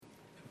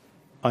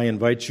I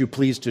invite you,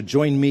 please, to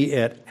join me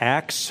at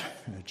Acts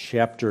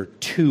chapter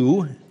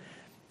 2.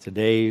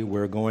 Today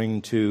we're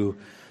going to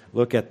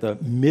look at the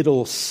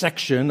middle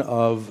section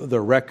of the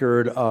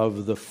record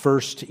of the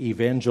first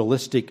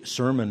evangelistic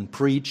sermon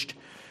preached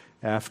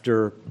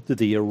after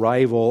the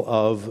arrival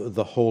of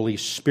the Holy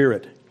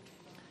Spirit.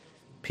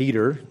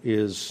 Peter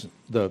is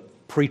the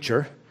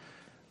preacher.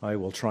 I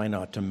will try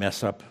not to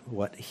mess up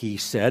what he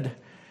said.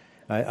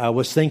 I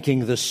was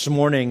thinking this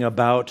morning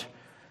about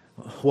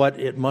what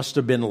it must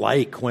have been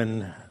like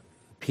when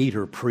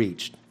Peter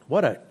preached.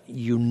 What a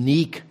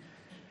unique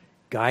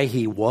guy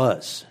he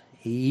was.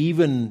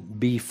 Even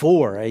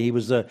before, he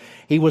was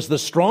the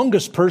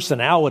strongest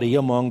personality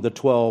among the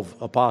 12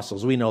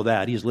 apostles. We know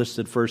that. He's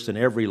listed first in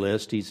every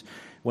list.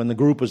 When the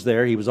group was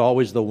there, he was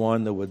always the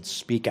one that would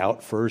speak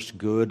out first,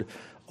 good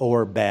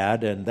or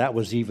bad, and that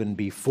was even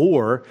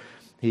before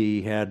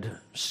he had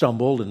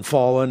stumbled and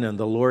fallen and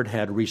the Lord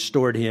had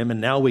restored him.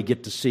 And now we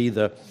get to see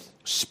the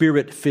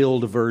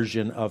Spirit-filled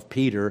version of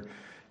Peter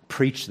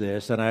preach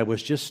this. And I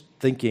was just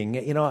thinking,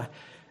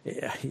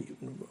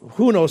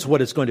 who knows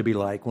what it's going to be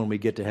like when we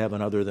get to heaven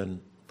other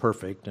than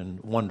perfect and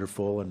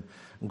wonderful and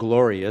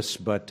glorious.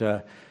 But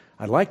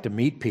I'd like to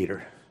meet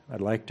Peter.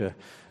 I'd like to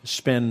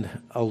spend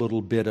a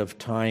little bit of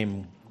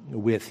time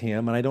with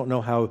him. And I don't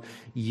know how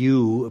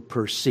you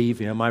perceive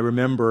him. I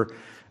remember,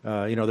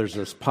 there's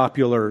this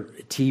popular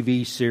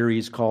TV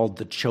series called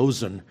The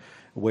Chosen,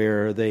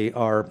 where they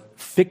are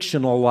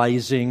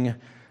fictionalizing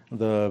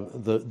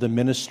the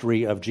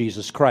ministry of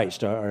Jesus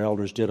Christ. Our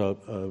elders did a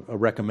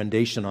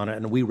recommendation on it,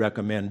 and we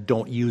recommend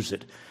don't use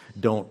it,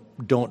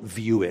 don't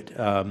view it.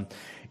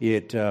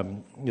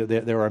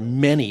 There are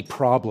many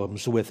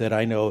problems with it.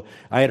 I know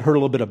I had heard a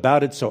little bit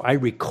about it, so I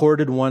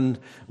recorded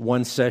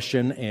one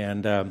session,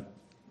 and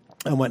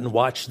I went and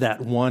watched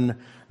that one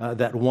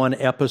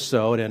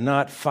episode, and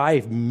not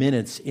 5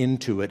 minutes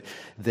into it,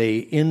 they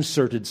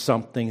inserted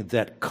something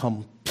that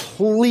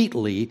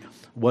completely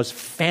was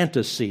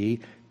fantasy,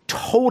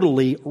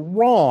 totally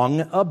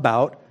wrong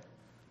about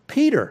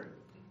Peter.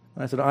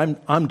 I said,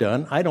 I'm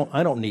done. I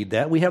don't need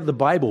that. We have the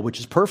Bible, which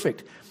is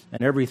perfect,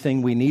 and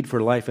everything we need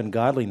for life and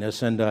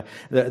godliness. And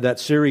that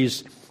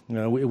series,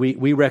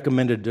 we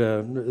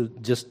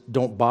recommended just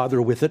don't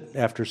bother with it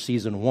after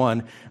season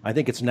 1. I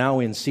think it's now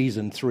in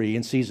season 3,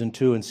 and season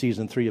 2 and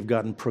season 3 have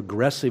gotten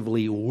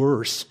progressively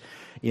worse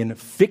in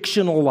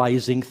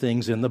fictionalizing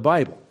things in the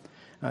Bible.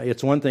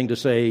 It's one thing to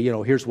say,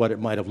 here's what it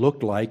might have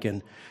looked like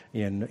in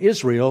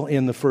Israel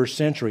in the first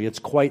century. It's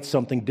quite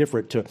something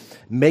different to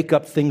make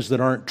up things that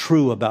aren't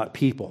true about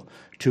people,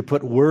 to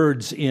put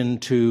words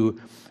into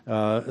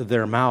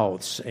their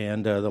mouths.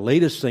 And the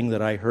latest thing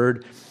that I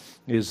heard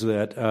is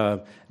that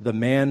the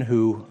man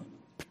who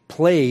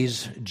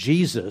plays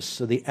Jesus,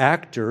 the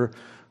actor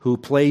who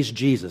plays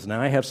Jesus.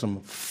 Now, I have some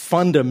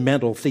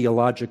fundamental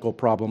theological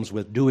problems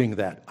with doing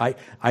that.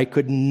 I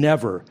could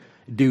never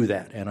do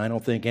that, and I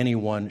don't think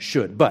anyone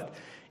should. But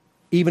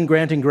even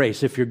granting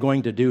grace, if you're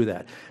going to do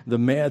that,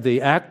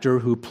 the actor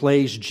who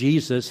plays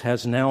Jesus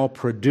has now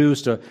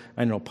produced a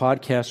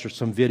podcast or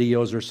some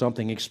videos or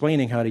something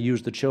explaining how to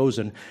use The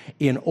Chosen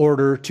in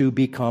order to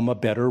become a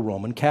better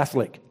Roman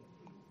Catholic.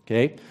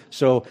 Okay,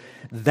 so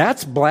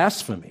that's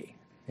blasphemy.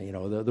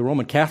 The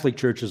Roman Catholic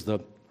Church is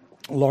the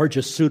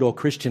largest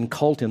pseudo-Christian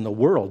cult in the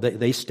world.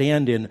 They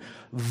stand in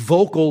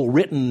vocal,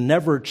 written,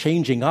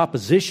 never-changing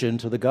opposition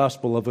to the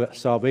gospel of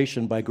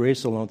salvation by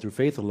grace alone, through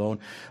faith alone,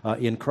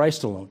 in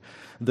Christ alone.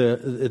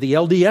 The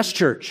LDS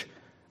Church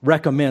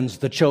recommends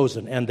The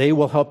Chosen, and they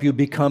will help you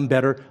become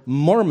better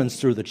Mormons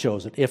through The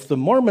Chosen. If the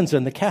Mormons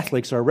and the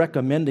Catholics are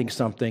recommending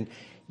something,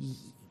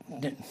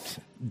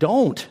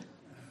 don't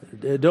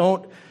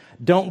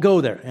go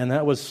there. And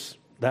that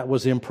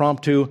was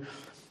impromptu.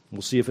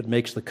 We'll see if it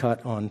makes the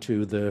cut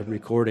onto the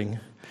recording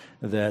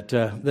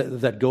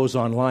that goes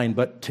online.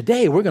 But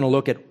today we're going to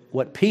look at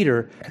what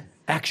Peter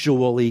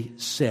actually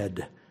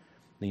said,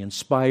 the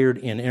inspired,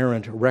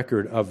 inerrant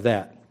record of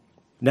that.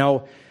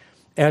 Now,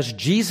 as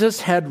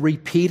Jesus had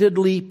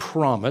repeatedly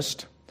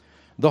promised,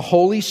 the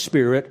Holy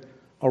Spirit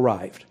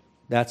arrived.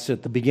 That's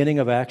at the beginning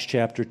of Acts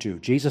chapter 2.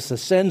 Jesus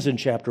ascends in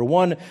chapter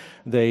 1.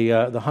 The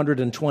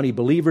 120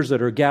 believers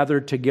that are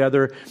gathered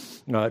together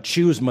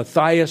choose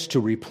Matthias to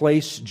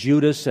replace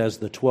Judas as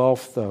the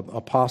 12th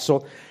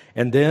apostle.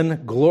 And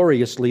then,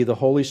 gloriously, the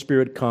Holy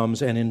Spirit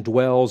comes and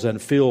indwells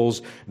and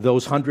fills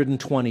those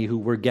 120 who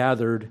were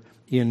gathered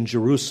in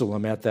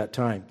Jerusalem at that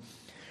time.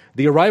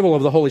 The arrival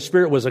of the Holy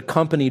Spirit was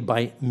accompanied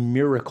by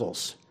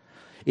miracles.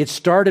 It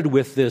started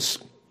with this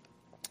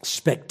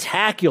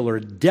spectacular,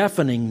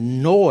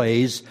 deafening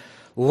noise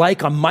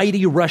like a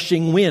mighty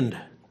rushing wind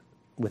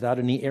without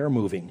any air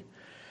moving.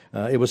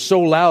 It was so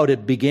loud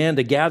it began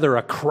to gather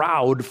a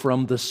crowd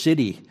from the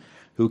city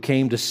who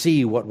came to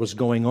see what was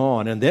going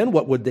on. And then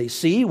what would they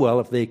see? Well,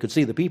 if they could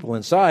see the people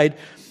inside,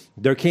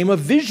 there came a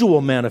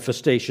visual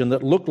manifestation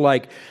that looked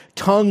like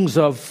tongues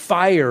of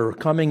fire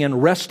coming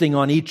and resting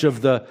on each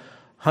of the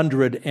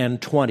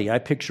 120. I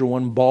picture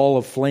one ball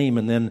of flame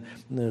and then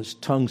there's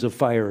tongues of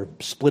fire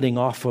splitting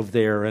off of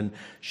there and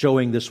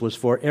showing this was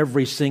for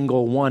every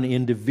single one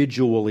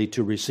individually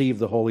to receive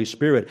the Holy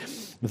Spirit.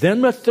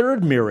 Then the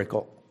third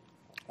miracle,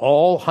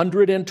 all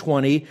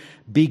 120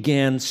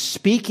 began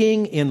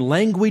speaking in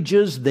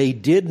languages they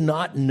did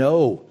not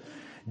know,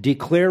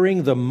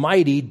 declaring the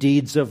mighty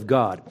deeds of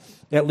God.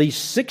 At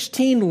least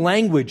 16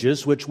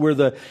 languages, which were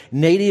the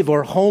native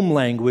or home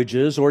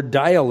languages or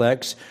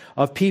dialects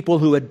of people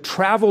who had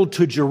traveled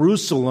to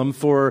Jerusalem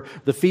for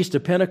the Feast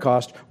of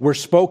Pentecost, were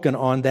spoken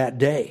on that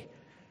day.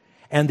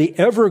 And the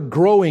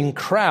ever-growing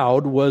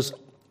crowd was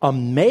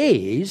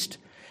amazed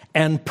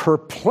and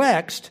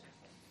perplexed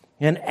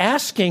and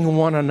asking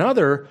one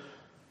another,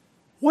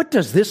 what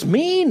does this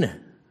mean?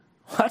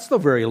 That's the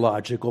very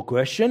logical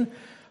question.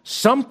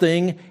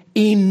 Something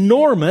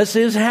enormous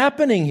is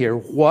happening here.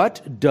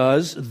 What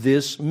does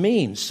this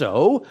mean?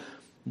 So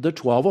the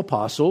 12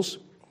 apostles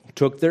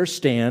took their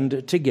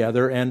stand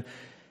together, and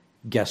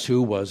guess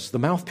who was the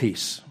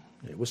mouthpiece?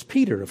 It was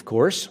Peter, of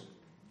course.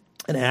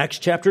 In Acts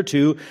chapter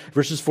 2,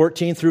 verses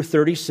 14 through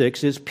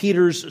 36 is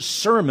Peter's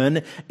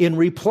sermon in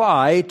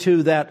reply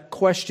to that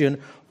question,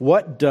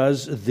 what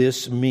does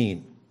this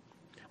mean?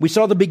 We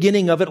saw the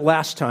beginning of it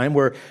last time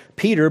where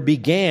Peter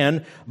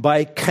began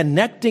by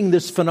connecting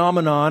this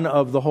phenomenon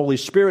of the Holy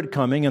Spirit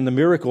coming and the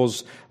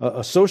miracles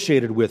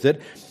associated with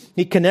it.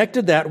 He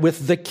connected that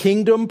with the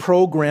kingdom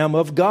program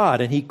of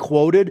God, and he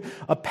quoted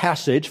a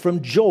passage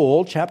from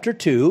Joel chapter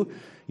 2.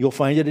 You'll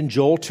find it in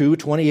Joel 2,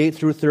 28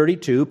 through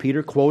 32.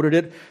 Peter quoted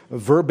it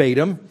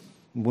verbatim.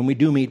 When we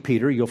do meet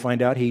Peter, you'll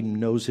find out he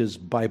knows his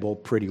Bible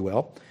pretty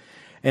well.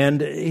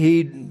 And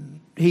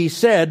he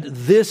said,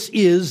 this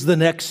is the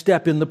next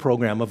step in the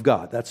program of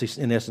God. That's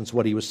in essence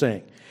what he was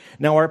saying.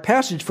 Now, our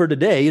passage for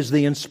today is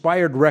the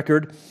inspired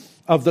record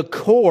of the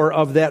core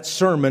of that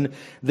sermon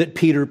that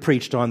Peter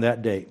preached on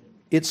that day.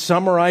 It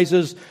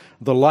summarizes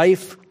the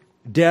life,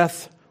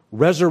 death,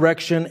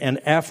 resurrection,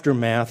 and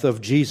aftermath of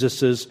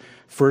Jesus'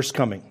 first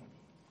coming.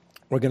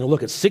 We're going to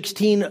look at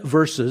 16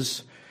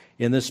 verses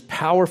in this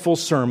powerful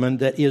sermon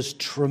that is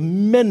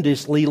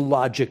tremendously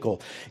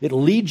logical. It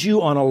leads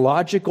you on a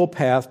logical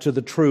path to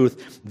the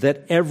truth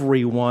that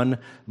everyone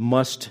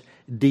must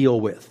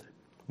deal with.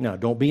 Now,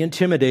 don't be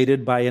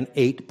intimidated by an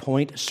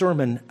 8-point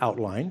sermon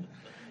outline.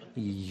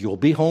 You'll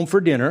be home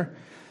for dinner,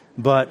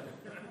 but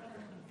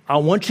I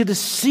want you to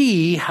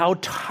see how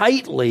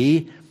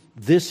tightly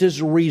this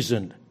is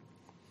reasoned.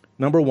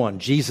 Number 1,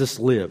 Jesus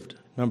lived.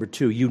 Number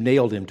 2, you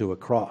nailed him to a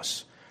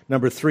cross.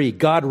 Number 3,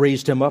 God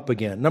raised him up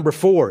again. Number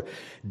 4,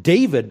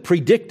 David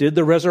predicted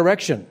the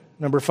resurrection.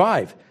 Number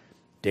 5,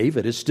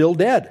 David is still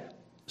dead.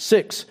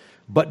 6,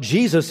 but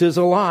Jesus is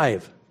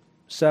alive.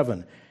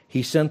 7,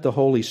 he sent the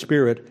Holy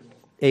Spirit.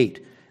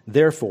 8,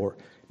 therefore,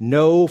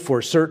 know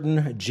for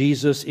certain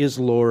Jesus is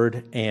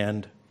Lord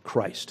and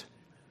Christ.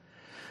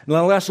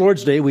 Now, last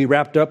Lord's Day, we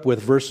wrapped up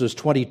with verses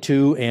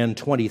 22 and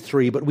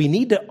 23, but we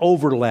need to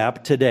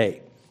overlap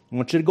today. I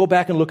want you to go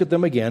back and look at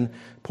them again.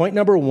 Point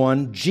number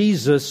 1,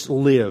 Jesus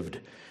lived.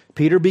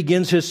 Peter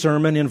begins his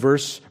sermon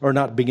begins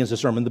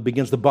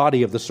the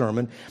body of the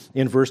sermon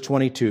in verse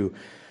 22.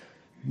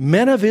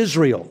 Men of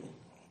Israel,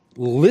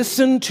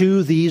 listen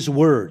to these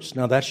words.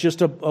 Now, that's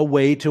just a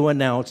way to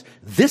announce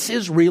this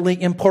is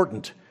really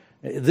important.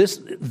 This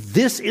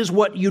is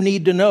what you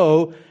need to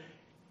know.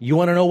 You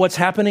want to know what's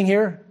happening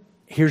here?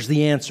 Here's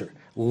the answer.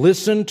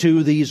 Listen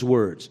to these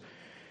words.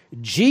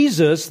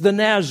 Jesus the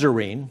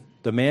Nazarene,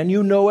 the man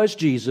you know as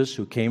Jesus,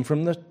 who came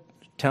from the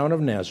town of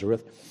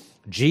Nazareth,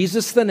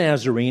 Jesus the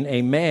Nazarene,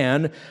 a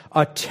man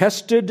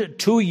attested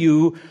to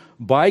you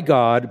by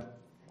God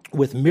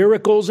with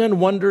miracles and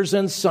wonders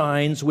and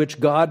signs which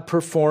God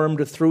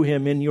performed through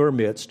him in your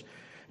midst,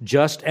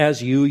 just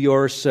as you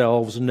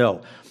yourselves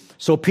know.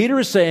 So Peter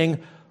is saying,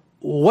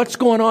 what's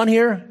going on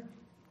here?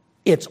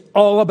 It's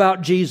all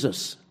about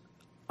Jesus.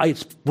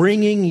 It's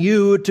bringing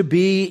you to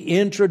be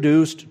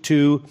introduced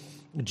to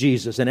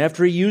Jesus. And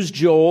after he used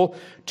Joel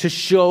to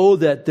show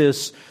that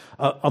this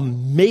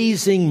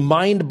amazing,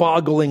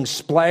 mind-boggling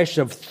splash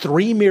of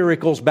 3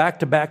 miracles back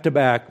to back to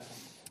back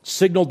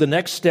signaled the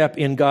next step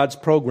in God's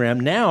program,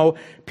 now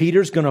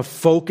Peter's going to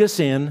focus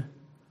in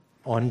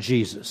on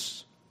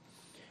Jesus.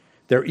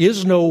 There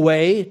is no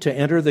way to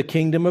enter the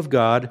kingdom of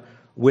God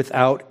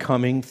without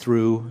coming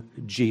through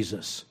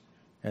Jesus.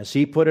 As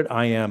he put it,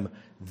 I am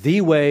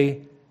the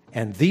way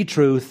and the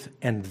truth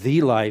and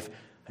the life.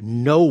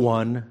 No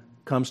one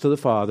comes to the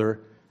Father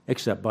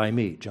except by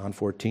me. John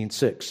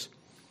 14:6.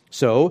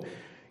 So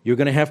you're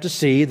going to have to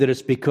see that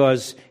it's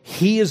because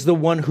he is the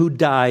one who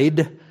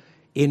died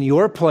in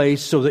your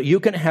place so that you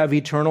can have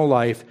eternal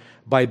life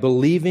by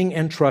believing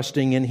and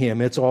trusting in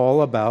him. It's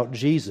all about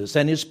Jesus.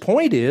 And his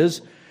point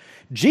is,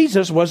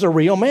 Jesus was a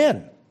real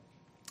man.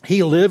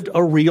 He lived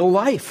a real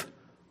life.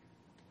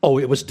 Oh,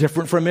 it was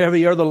different from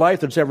every other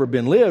life that's ever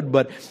been lived,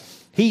 but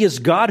he is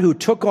God who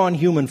took on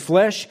human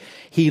flesh.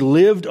 He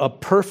lived a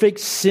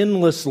perfect,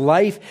 sinless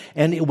life,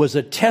 and it was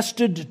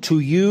attested to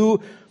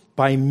you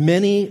by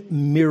many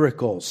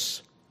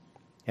miracles.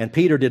 And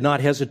Peter did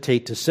not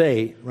hesitate to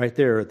say, right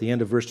there at the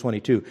end of verse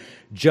 22,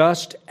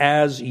 just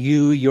as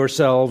you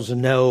yourselves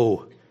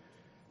know.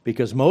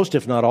 Because most,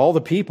 if not all,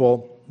 the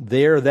people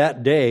there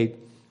that day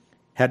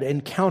had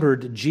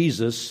encountered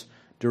Jesus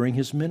during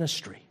his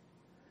ministry.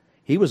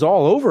 He was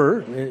all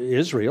over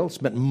Israel,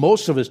 spent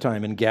most of his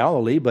time in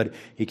Galilee, but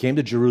he came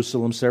to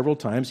Jerusalem several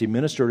times. He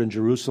ministered in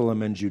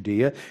Jerusalem and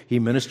Judea. He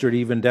ministered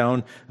even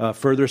down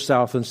further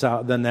south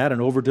than that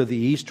and over to the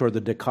east toward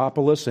the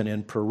Decapolis and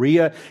in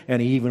Perea.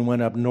 And he even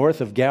went up north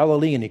of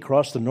Galilee, and he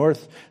crossed the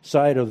north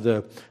side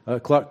of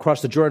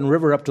crossed the Jordan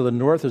River up to the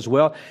north as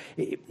well.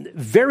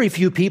 Very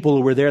few people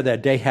who were there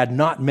that day had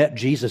not met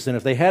Jesus. And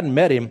if they hadn't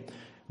met him,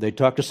 they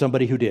talked to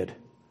somebody who did,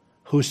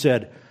 who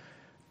said,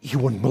 "You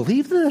wouldn't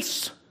believe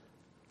this.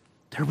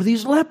 There were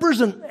these lepers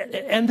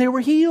and they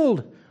were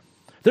healed.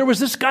 There was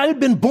this guy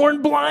who'd been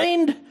born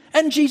blind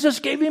and Jesus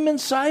gave him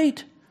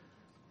insight.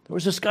 There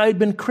was this guy who'd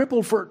been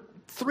crippled for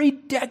 3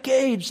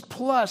 decades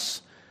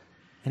plus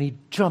and he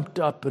jumped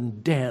up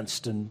and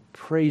danced and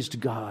praised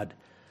God."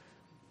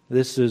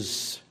 This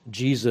is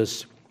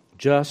Jesus,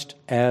 just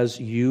as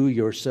you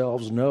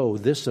yourselves know.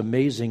 This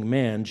amazing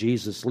man,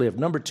 Jesus, lived.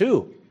 Number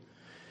 2,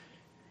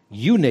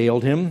 you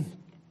nailed him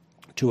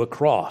to a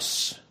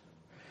cross.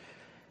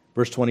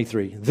 Verse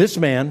 23, this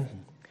man,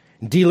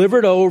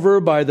 delivered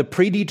over by the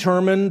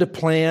predetermined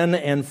plan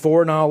and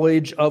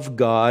foreknowledge of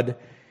God,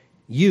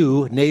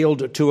 you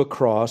nailed to a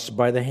cross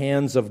by the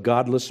hands of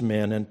godless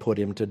men and put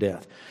him to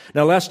death.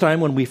 Now, last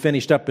time when we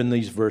finished up in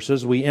these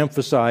verses, we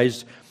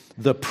emphasized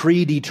the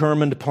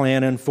predetermined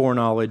plan and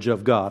foreknowledge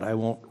of God. I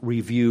won't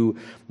review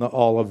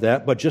all of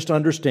that, but just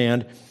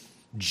understand,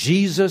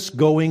 Jesus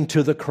going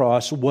to the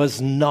cross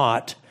was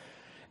not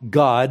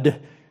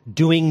God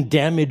doing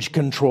damage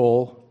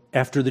control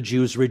after the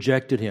Jews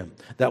rejected him.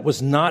 That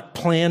was not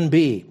plan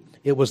B.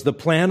 It was the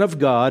plan of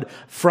God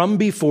from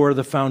before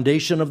the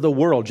foundation of the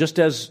world, just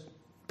as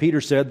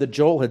Peter said, that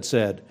Joel had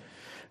said.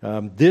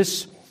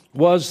 This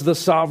was the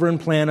sovereign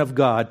plan of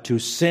God, to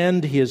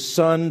send his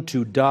Son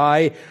to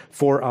die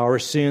for our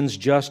sins,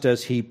 just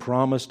as he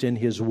promised in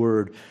his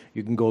word.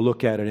 You can go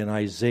look at it in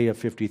Isaiah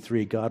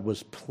 53. God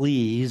was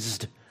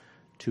pleased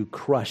to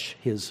crush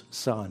his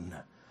Son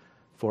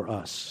for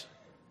us.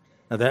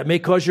 Now, that may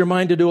cause your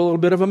mind to do a little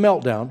bit of a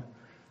meltdown,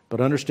 but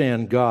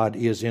understand God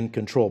is in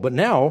control. But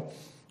now,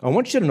 I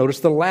want you to notice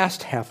the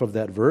last half of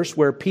that verse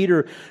where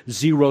Peter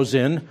zeroes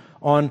in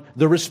on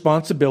the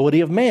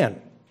responsibility of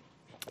man.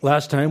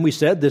 Last time we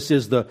said this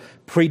is the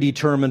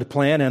predetermined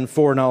plan and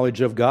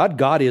foreknowledge of God.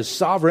 God is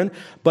sovereign,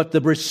 but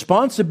the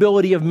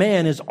responsibility of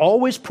man is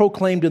always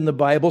proclaimed in the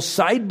Bible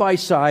side by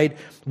side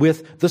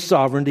with the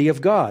sovereignty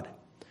of God.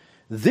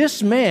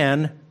 This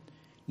man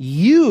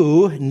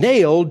you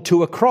nailed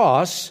to a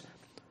cross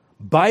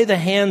by the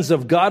hands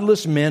of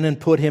godless men and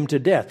put him to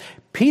death.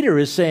 Peter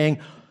is saying,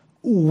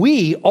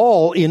 we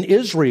all in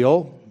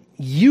Israel,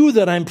 you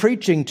that I'm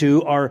preaching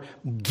to, are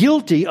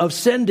guilty of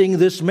sending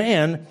this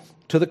man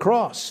to the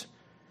cross.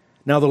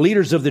 Now, the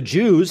leaders of the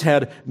Jews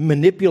had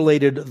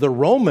manipulated the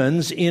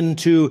Romans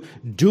into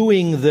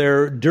doing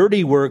their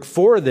dirty work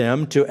for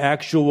them to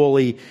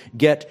actually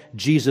get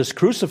Jesus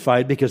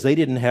crucified because they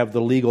didn't have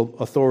the legal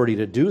authority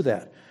to do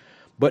that.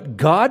 But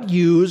God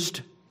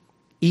used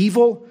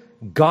evil,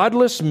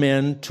 godless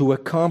men to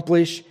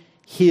accomplish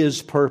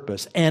his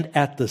purpose. And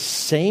at the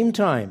same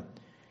time,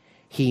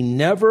 he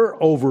never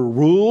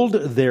overruled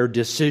their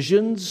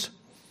decisions.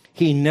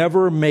 He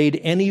never made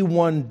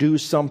anyone do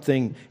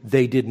something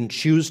they didn't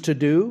choose to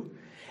do.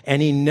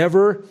 And he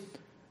never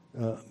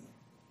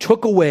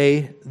took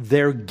away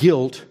their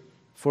guilt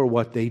for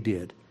what they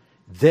did.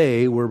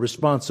 They were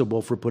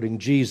responsible for putting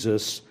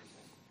Jesus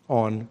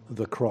on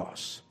the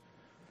cross.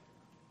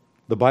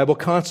 The Bible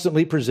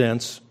constantly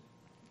presents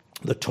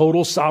the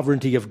total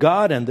sovereignty of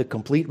God and the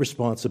complete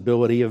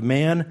responsibility of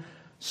man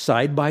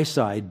side by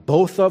side.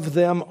 Both of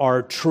them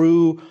are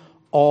true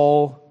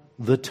all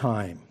the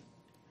time.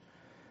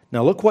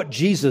 Now look what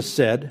Jesus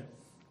said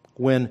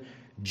when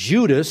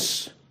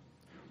Judas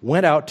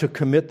went out to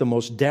commit the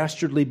most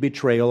dastardly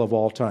betrayal of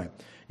all time.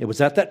 It was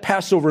at that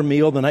Passover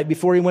meal the night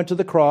before he went to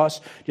the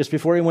cross, just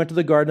before he went to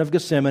the Garden of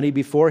Gethsemane,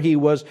 before he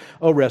was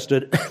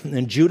arrested,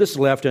 and Judas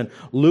left. And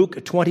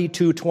Luke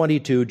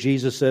 22:22,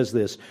 Jesus says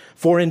this,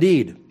 "For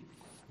indeed,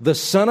 the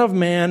Son of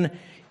Man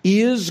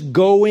is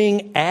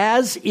going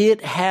as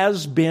it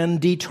has been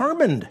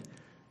determined."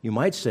 You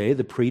might say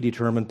the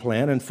predetermined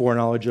plan and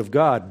foreknowledge of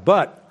God.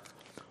 But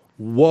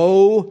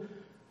woe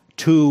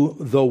to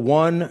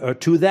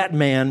that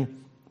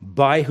man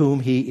by whom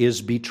he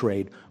is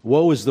betrayed.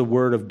 Woe is the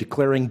word of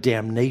declaring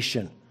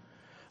damnation.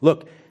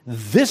 Look,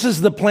 this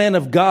is the plan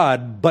of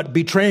God, but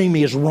betraying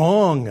me is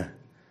wrong.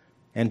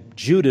 And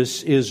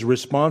Judas is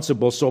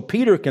responsible. So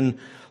Peter can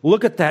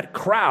look at that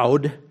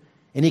crowd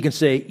and he can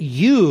say,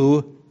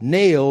 you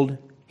nailed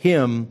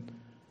him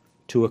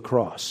to a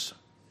cross.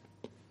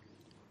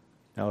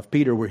 Now, if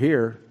Peter were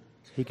here,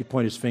 he could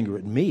point his finger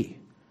at me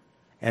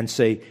and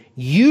say,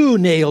 you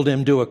nailed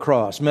him to a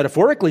cross.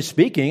 Metaphorically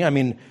speaking, I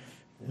mean,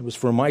 it was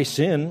for my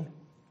sin.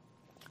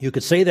 You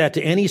could say that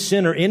to any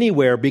sinner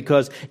anywhere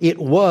because it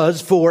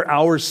was for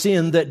our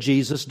sin that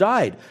Jesus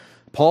died.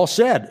 Paul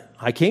said,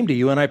 I came to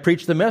you and I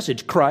preached the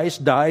message.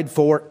 Christ died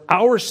for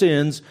our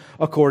sins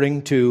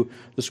according to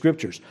the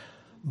Scriptures.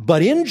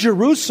 But in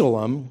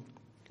Jerusalem,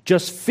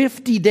 just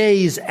 50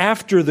 days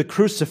after the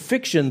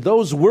crucifixion,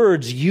 those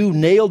words, you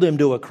nailed him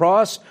to a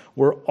cross,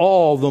 were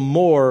all the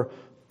more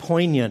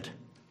poignant.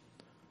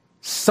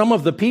 Some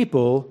of the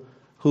people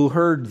who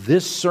heard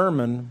this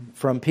sermon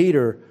from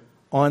Peter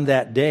on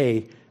that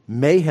day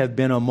may have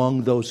been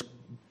among those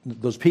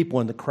people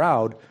in the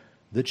crowd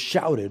that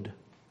shouted,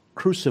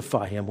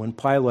 crucify him, when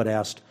Pilate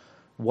asked,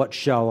 what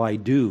shall I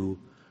do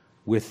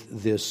with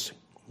this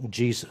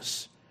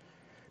Jesus?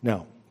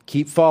 Now,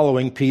 keep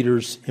following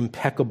Peter's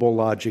impeccable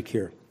logic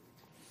here.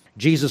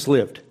 Jesus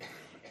lived.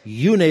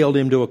 You nailed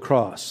him to a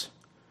cross.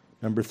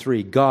 Number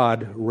 3,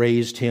 God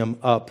raised him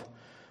up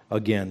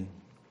again.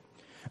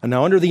 And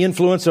now, under the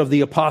influence of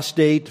the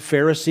apostate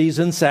Pharisees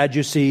and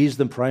Sadducees,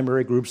 the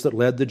primary groups that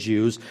led the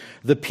Jews,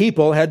 the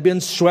people had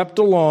been swept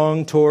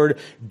along toward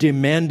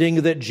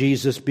demanding that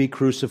Jesus be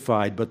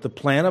crucified. But the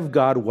plan of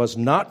God was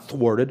not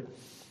thwarted.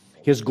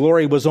 His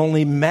glory was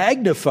only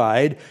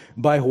magnified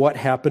by what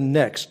happened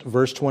next.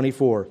 Verse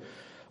 24.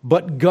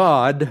 But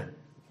God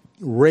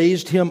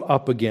raised him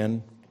up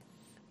again,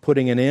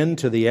 putting an end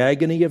to the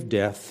agony of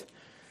death,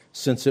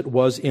 since it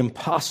was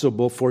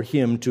impossible for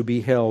him to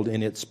be held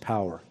in its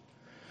power.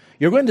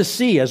 You're going to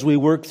see as we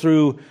work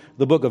through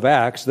the book of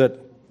Acts that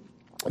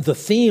the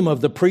theme of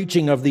the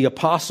preaching of the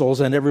apostles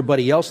and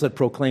everybody else that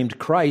proclaimed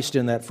Christ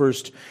in that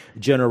first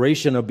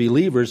generation of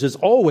believers is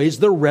always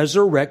the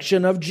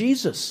resurrection of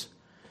Jesus.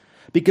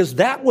 Because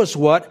that was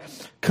what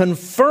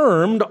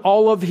confirmed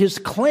all of his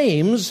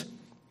claims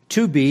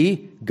to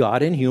be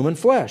God in human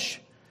flesh.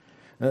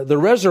 The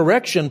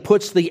resurrection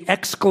puts the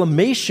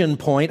exclamation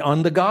point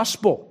on the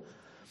gospel.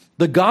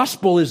 The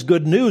gospel is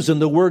good news,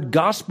 and the word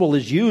gospel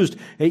is used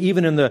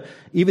even in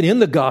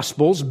the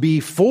Gospels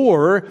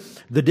before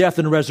the death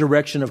and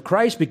resurrection of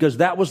Christ, because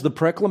that was the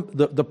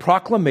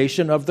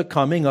proclamation of the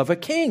coming of a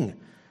king.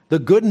 The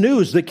good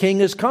news, the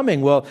king is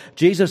coming. Well,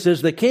 Jesus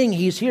is the king,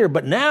 he's here.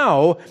 But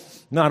now,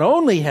 not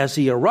only has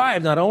he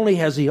arrived, not only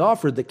has he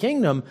offered the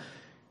kingdom,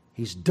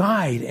 he's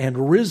died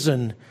and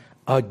risen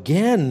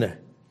again.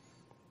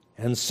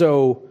 And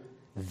so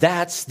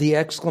that's the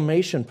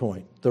exclamation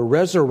point. The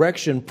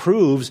resurrection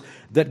proves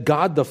that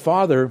God the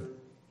Father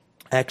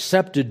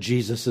accepted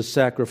Jesus'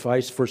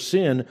 sacrifice for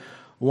sin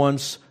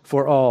once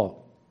for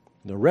all.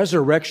 The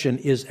resurrection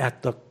is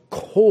at the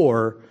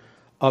core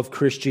of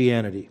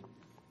Christianity.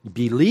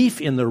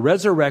 Belief in the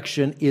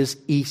resurrection is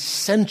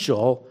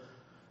essential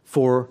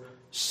for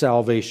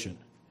salvation.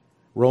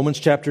 Romans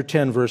chapter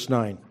 10, verse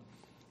 9.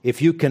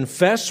 If you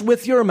confess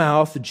with your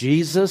mouth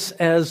Jesus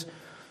as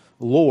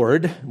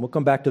Lord, we'll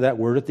come back to that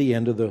word at the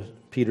end of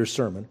Peter's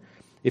sermon.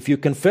 If you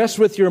confess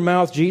with your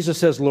mouth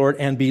Jesus as Lord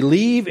and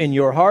believe in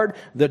your heart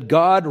that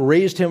God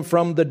raised him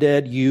from the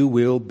dead, you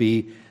will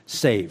be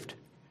saved.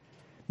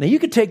 Now you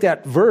could take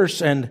that verse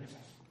and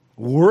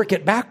work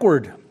it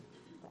backward.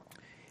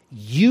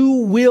 You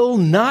will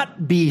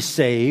not be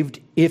saved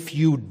if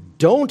you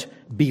don't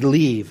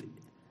believe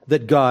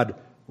that God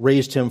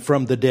raised him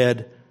from the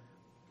dead,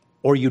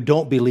 or you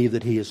don't believe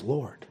that he is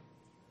Lord.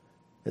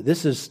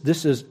 This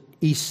is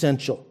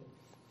essential.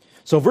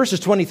 So verses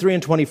 23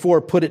 and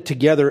 24 put it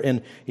together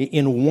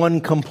in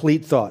one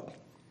complete thought.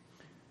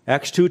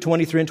 Acts 2,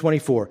 23 and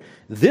 24.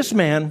 This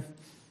man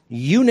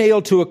you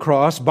nailed to a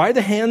cross by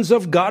the hands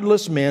of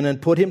godless men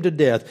and put him to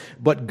death,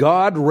 but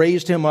God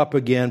raised him up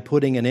again,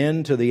 putting an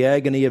end to the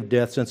agony of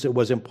death, since it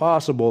was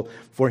impossible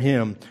for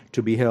him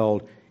to be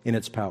held in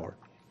its power.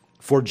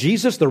 For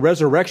Jesus, the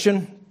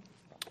resurrection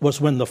was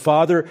when the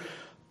Father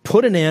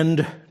put an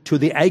end to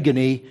the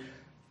agony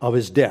of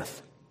his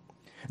death.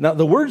 Now,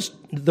 the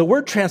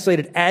word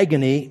translated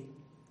agony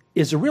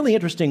is a really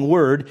interesting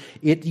word.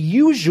 It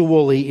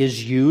usually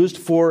is used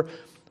for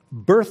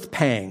birth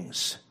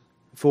pangs,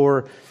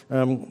 for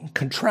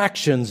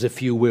contractions,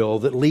 if you will,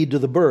 that lead to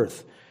the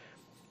birth.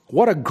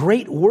 What a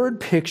great word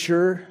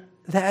picture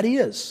that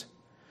is.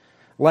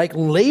 Like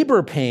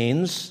labor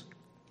pains,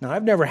 now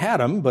I've never had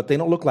them, but they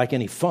don't look like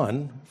any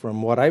fun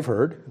from what I've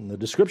heard and the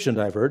descriptions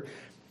I've heard,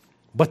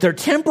 but they're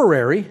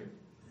temporary.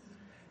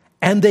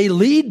 And they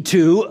lead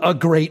to a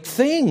great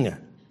thing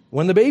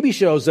when the baby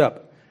shows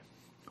up.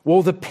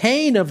 Well, the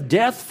pain of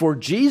death for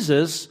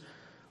Jesus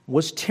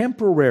was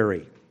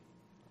temporary.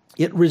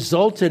 It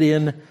resulted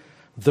in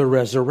the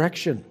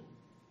resurrection.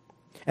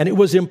 And it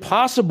was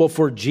impossible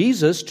for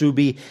Jesus to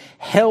be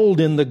held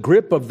in the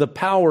grip of the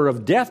power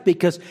of death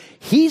because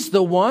he's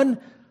the one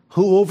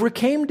who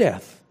overcame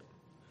death.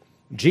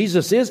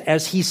 Jesus is,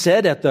 as he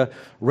said at the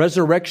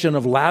resurrection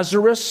of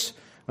Lazarus,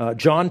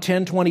 John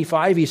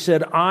 10:25, he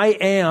said, I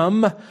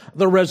am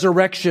the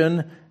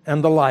resurrection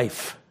and the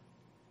life.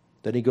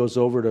 Then he goes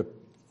over to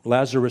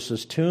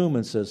Lazarus' tomb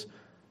and says,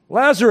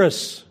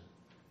 Lazarus,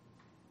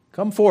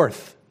 come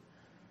forth.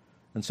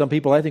 And some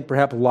people, I think,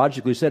 perhaps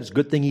logically said, it's a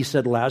good thing he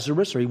said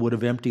Lazarus, or he would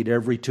have emptied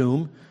every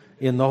tomb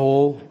in the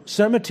whole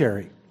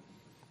cemetery.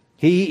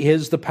 He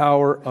is the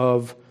power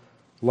of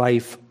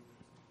life,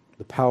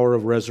 the power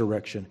of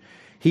resurrection.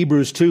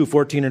 Hebrews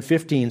 2:14 and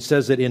 15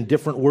 says it in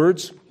different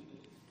words.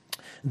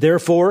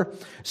 Therefore,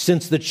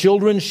 since the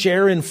children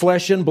share in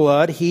flesh and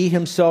blood, he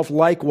himself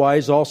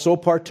likewise also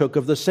partook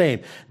of the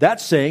same.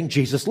 That's saying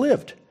Jesus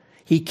lived.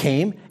 He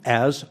came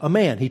as a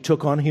man. He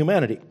took on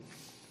humanity.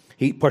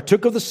 He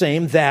partook of the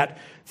same, that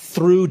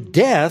through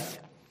death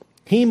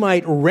he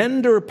might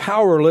render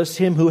powerless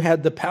him who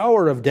had the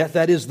power of death,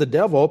 that is the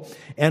devil,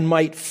 and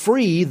might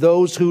free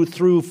those who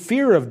through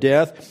fear of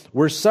death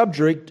were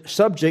subject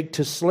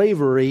to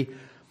slavery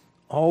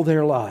all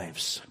their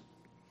lives.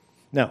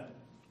 Now,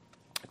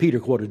 Peter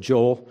quoted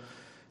Joel.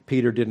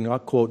 Peter did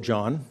not quote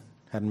John,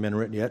 hadn't been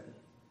written yet.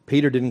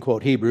 Peter didn't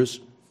quote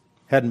Hebrews,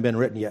 hadn't been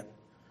written yet.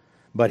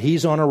 But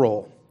he's on a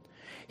roll.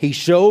 He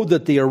showed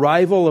that the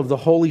arrival of the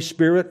Holy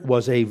Spirit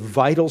was a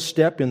vital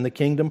step in the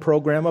kingdom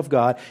program of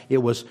God. It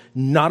was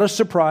not a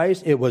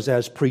surprise. It was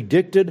as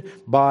predicted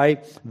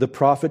by the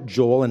prophet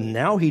Joel. And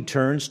now he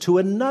turns to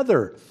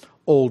another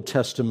Old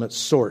Testament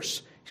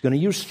source. He's going to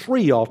use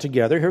three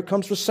altogether. Here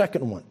comes the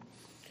second one.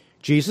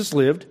 Jesus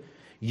lived.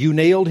 You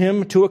nailed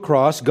him to a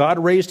cross. God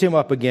raised him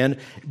up again.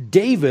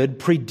 David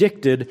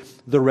predicted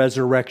the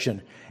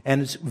resurrection.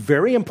 And it's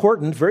very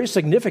important, very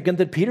significant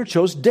that Peter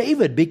chose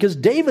David, because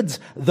David's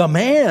the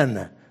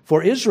man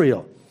for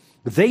Israel.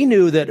 They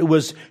knew that it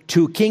was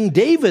to King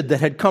David that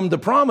had come the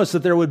promise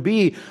that there would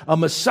be a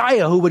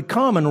Messiah who would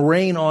come and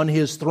reign on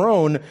his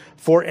throne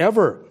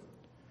forever.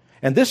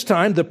 And this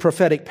time, the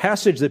prophetic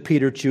passage that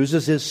Peter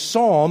chooses is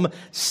Psalm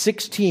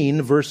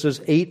 16,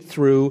 verses 8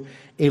 through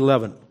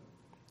 11.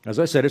 As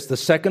I said, it's the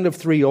second of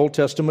three Old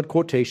Testament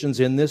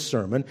quotations in this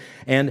sermon.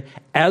 And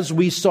as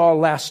we saw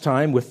last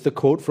time with the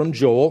quote from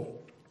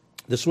Joel,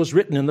 this was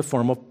written in the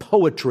form of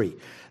poetry.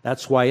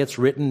 That's why it's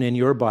written in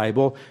your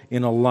Bible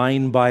in a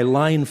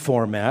line-by-line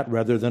format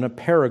rather than a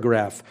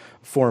paragraph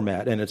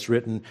format. And it's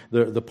written,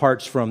 the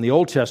parts from the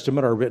Old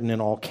Testament are written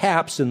in all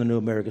caps in the New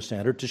American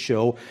Standard to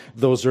show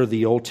those are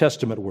the Old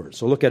Testament words.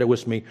 So look at it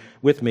with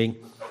me,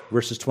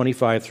 verses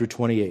 25 through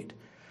 28.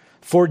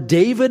 For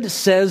David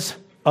says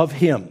of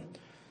him,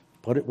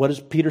 what is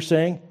Peter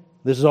saying?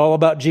 This is all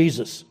about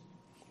Jesus.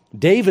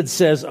 David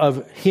says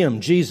of him,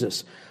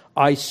 Jesus,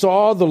 I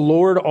saw the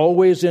Lord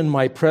always in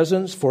my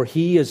presence, for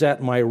he is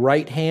at my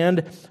right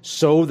hand,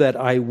 so that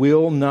I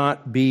will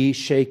not be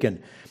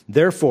shaken.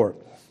 Therefore,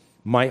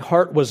 my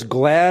heart was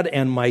glad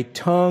and my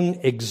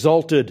tongue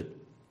exulted.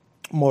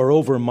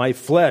 Moreover, my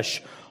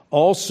flesh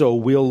also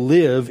will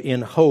live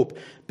in hope,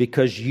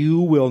 because you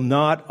will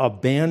not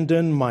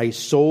abandon my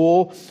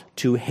soul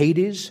to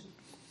Hades,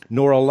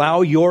 nor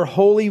allow your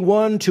Holy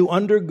One to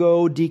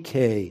undergo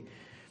decay.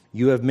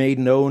 You have made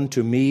known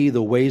to me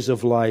the ways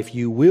of life.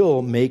 You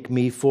will make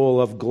me full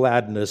of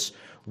gladness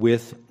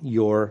with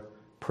your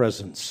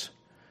presence.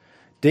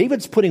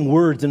 David's putting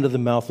words into the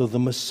mouth of the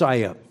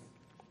Messiah.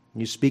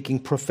 He's speaking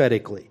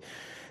prophetically.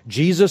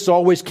 Jesus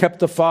always kept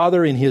the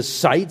Father in his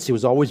sights. He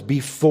was always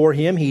before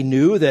him. He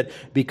knew that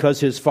because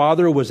his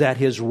Father was at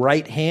his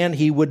right hand,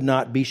 he would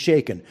not be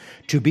shaken.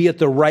 To be at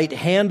the right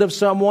hand of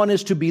someone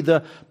is to be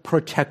the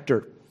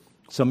protector.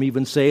 Some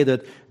even say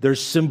that there's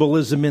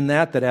symbolism in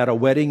that at a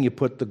wedding you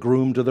put the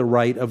groom to the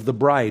right of the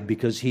bride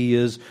because he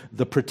is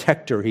the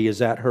protector. He is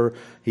at her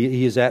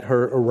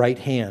right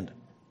hand.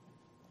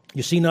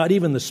 You see, not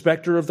even the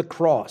specter of the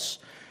cross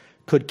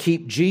could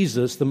keep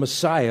Jesus, the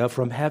Messiah,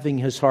 from having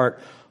his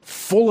heart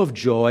full of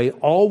joy,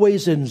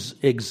 always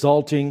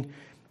exulting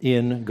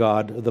in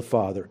God the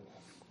Father.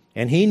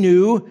 And he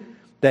knew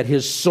that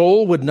his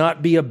soul would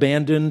not be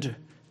abandoned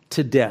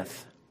to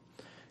death.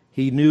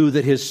 He knew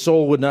that his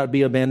soul would not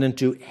be abandoned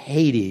to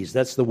Hades.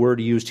 That's the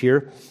word used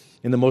here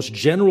in the most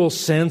general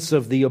sense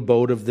of the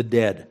abode of the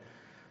dead.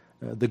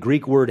 The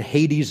Greek word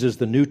Hades is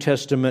the New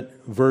Testament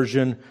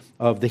version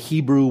of the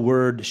Hebrew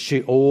word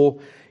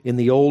Sheol in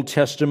the Old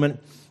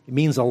Testament. It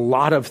means a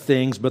lot of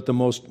things, but the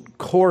most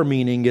core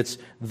meaning, it's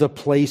the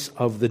place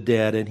of the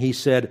dead. And he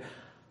said,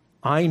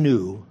 I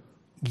knew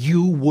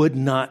you would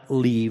not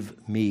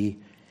leave me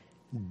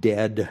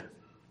dead.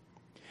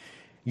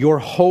 Your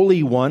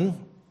Holy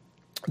One,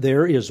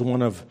 there is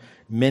one of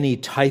many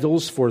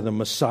titles for the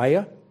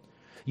Messiah.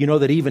 You know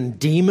that even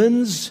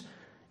demons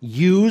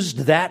used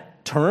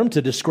that term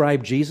to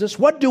describe Jesus.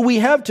 What do we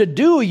have to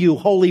do, you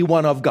Holy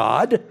One of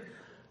God?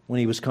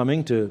 When he was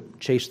coming to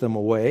chase them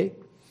away.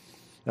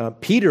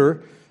 Peter,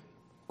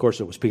 of course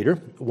it was Peter,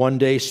 one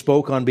day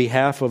spoke on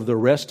behalf of the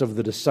rest of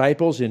the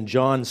disciples in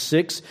John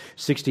 6,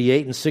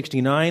 68 and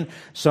 69.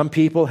 Some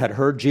people had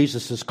heard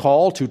Jesus'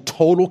 call to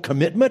total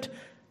commitment,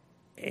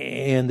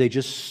 and they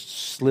just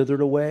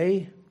slithered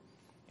away.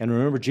 And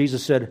remember,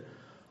 Jesus said,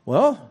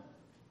 well,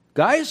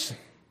 guys,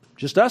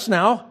 just us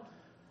now.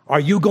 Are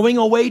you going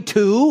away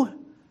too?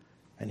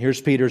 And here's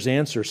Peter's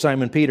answer.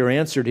 Simon Peter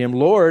answered him,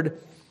 Lord,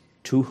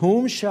 to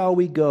whom shall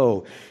we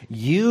go?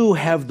 You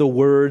have the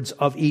words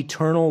of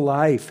eternal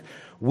life.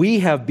 We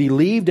have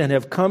believed and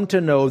have come to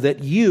know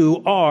that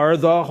you are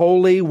the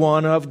Holy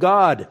One of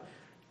God.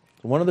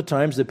 One of the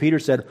times that Peter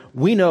said,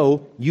 we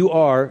know you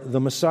are the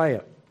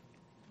Messiah.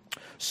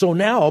 So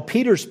now,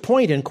 Peter's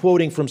point in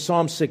quoting from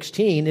Psalm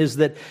 16 is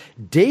that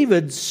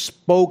David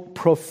spoke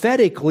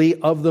prophetically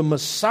of the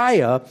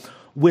Messiah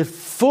with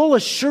full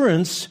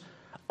assurance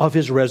of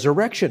his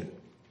resurrection.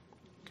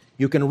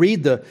 You can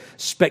read the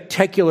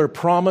spectacular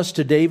promise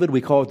to David. We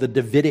call it the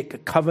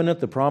Davidic covenant,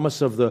 the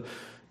promise of the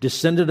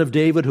descendant of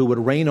David who would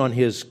reign on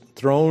his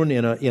throne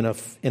in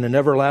an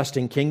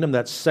everlasting kingdom.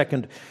 That's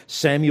 2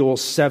 Samuel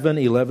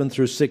 7:11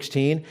 through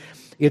 16.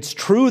 It's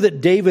true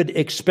that David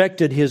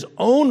expected his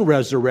own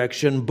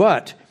resurrection,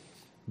 but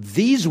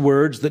these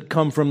words that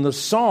come from the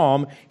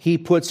psalm, he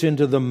puts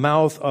into the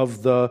mouth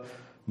of the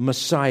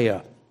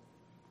Messiah.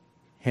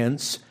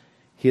 Hence,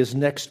 his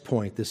next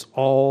point. This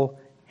all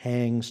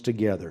hangs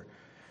together.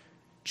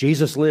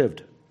 Jesus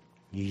lived.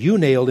 You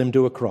nailed him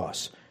to a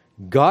cross.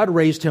 God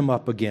raised him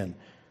up again.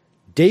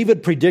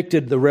 David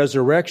predicted the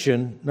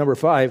resurrection. Number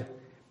 5,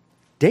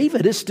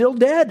 David is still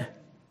dead.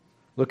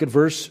 Look at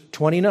verse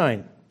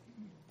 29.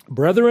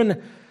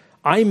 Brethren,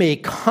 I may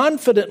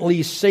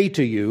confidently say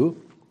to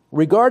you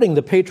regarding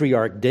the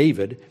patriarch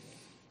David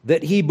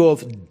that he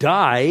both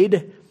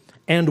died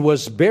and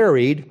was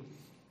buried,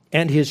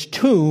 and his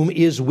tomb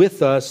is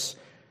with us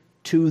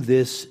to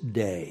this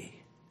day.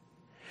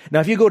 Now,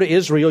 if you go to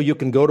Israel, you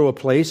can go to a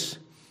place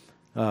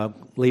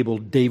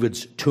labeled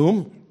David's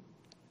tomb,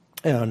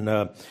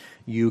 and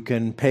you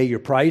can pay your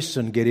price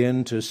and get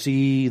in to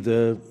see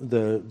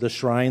the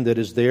shrine that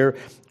is there,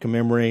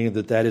 commemorating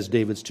that is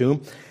David's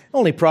tomb. The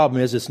only problem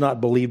is it's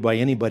not believed by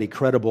anybody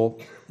credible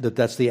that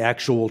that's the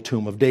actual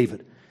tomb of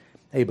David.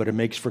 Hey, but it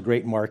makes for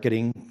great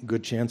marketing,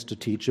 good chance to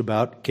teach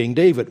about King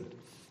David.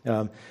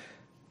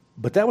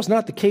 But that was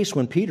not the case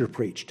when Peter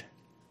preached.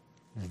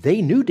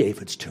 They knew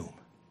David's tomb.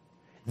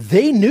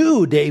 They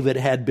knew David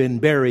had been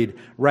buried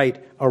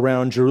right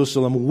around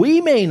Jerusalem.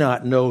 We may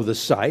not know the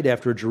site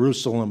after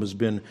Jerusalem has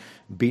been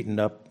beaten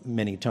up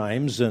many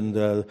times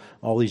and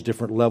all these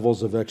different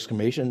levels of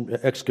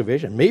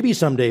excavation. Maybe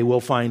someday we'll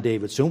find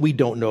David's tomb. We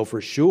don't know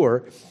for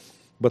sure.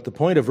 But the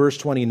point of verse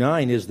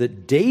 29 is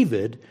that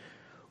David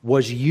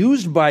was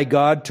used by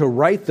God to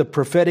write the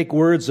prophetic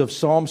words of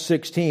Psalm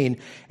 16,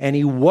 and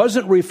he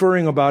wasn't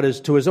referring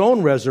to his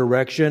own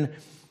resurrection.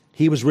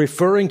 He was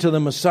referring to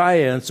the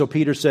Messiah. And so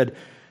Peter said,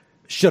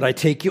 should I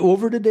take you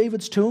over to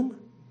David's tomb?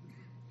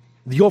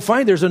 You'll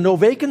find there's a no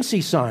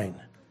vacancy sign.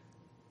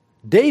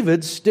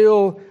 David's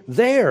still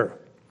there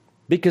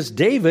because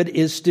David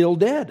is still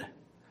dead.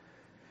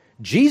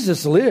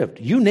 Jesus lived.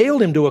 You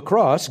nailed him to a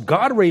cross.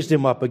 God raised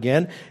him up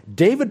again.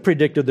 David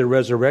predicted the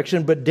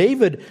resurrection, but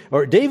David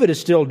is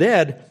still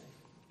dead.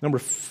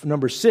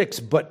 Number 6,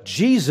 but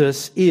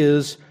Jesus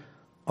is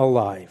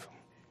alive.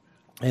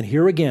 And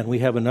here again, we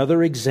have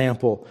another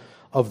example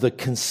of the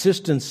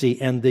consistency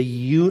and the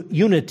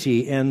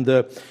unity and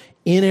the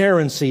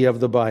inerrancy of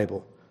the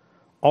Bible.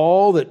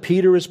 All that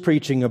Peter is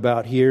preaching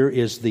about here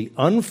is the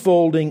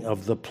unfolding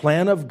of the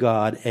plan of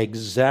God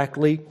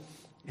exactly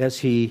as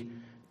he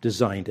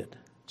designed it.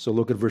 So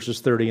look at verses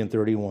 30 and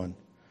 31.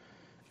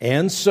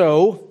 And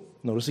so,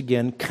 notice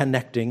again,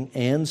 connecting,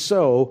 and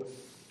so,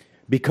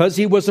 because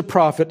he was a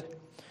prophet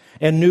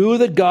and knew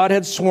that God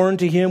had sworn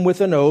to him with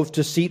an oath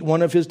to seat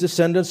one of his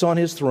descendants on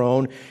his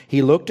throne,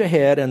 he looked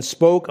ahead and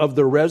spoke of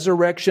the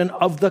resurrection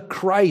of the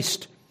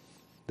Christ,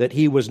 that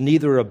he was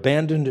neither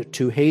abandoned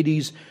to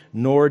Hades,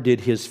 nor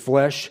did his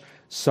flesh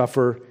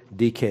suffer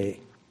decay.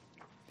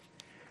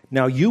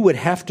 Now, you would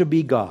have to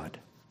be God.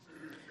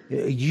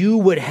 You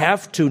would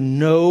have to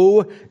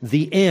know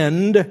the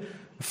end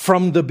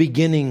from the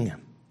beginning.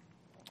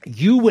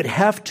 You would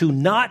have to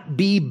not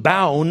be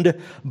bound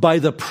by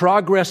the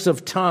progress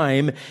of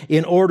time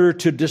in order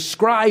to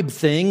describe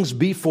things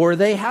before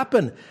they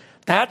happen.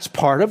 That's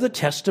part of the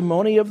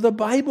testimony of the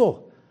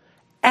Bible.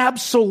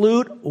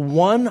 Absolute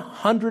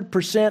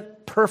 100%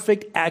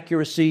 perfect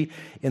accuracy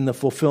in the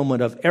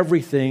fulfillment of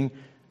everything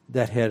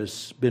that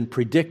has been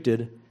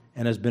predicted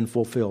and has been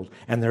fulfilled.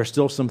 And there are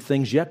still some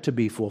things yet to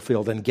be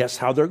fulfilled. And guess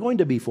how they're going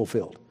to be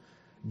fulfilled?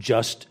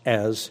 Just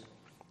as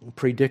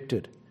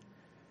predicted.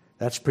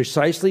 That's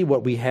precisely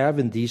what we have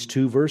in these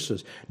two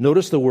verses.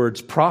 Notice the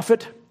words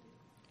prophet,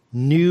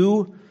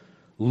 knew,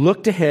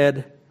 looked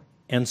ahead,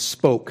 and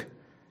spoke.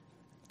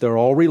 They're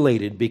all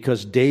related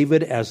because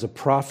David, as a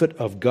prophet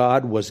of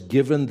God, was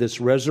given this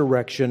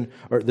resurrection,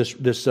 or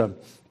this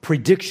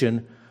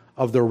prediction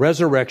of the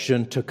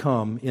resurrection to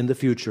come in the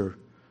future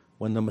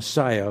when the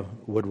Messiah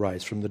would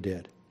rise from the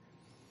dead.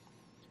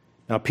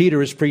 Now,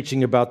 Peter is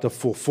preaching about the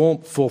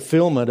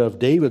fulfillment of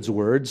David's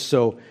words.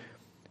 So,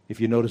 if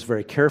you notice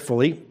very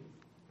carefully,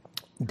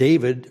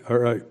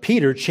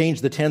 Peter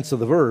changed the tense of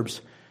the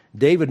verbs.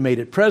 David made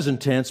it present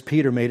tense.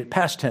 Peter made it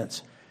past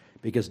tense.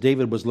 Because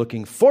David was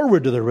looking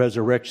forward to the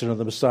resurrection of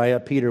the Messiah.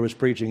 Peter was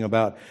preaching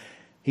about,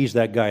 he's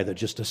that guy that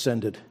just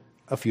ascended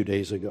a few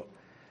days ago.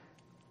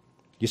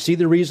 You see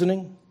the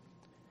reasoning?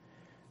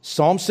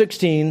 Psalm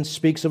 16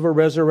 speaks of a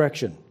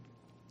resurrection.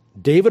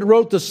 David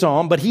wrote the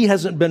psalm, but he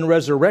hasn't been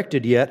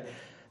resurrected yet.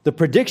 The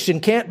prediction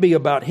can't be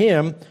about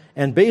him,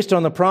 and based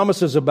on the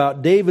promises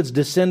about David's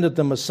descendant,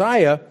 the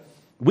Messiah,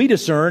 we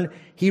discern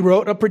he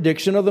wrote a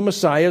prediction of the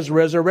Messiah's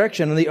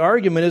resurrection, and the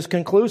argument is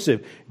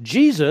conclusive.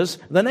 Jesus,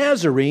 the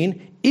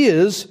Nazarene,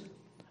 is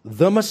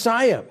the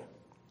Messiah.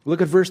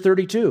 Look at verse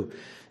 32.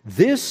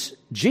 This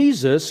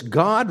Jesus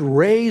God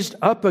raised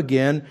up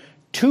again,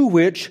 to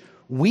which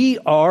we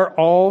are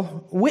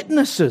all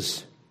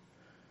witnesses.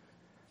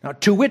 Now,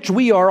 to which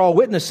we are all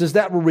witnesses,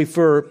 that will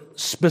refer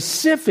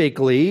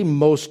specifically,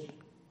 most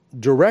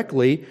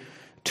directly,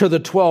 to the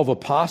 12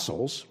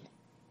 apostles,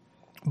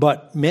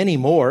 but many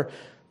more,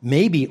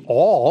 maybe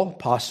all,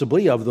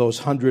 possibly, of those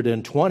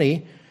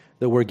 120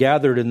 that were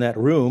gathered in that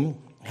room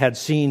had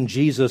seen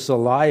Jesus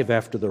alive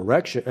after the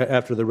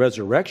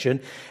resurrection.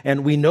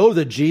 And we know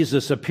that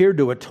Jesus appeared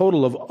to a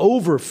total of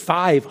over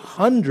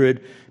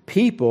 500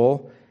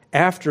 people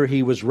after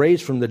he was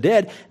raised from the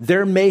dead.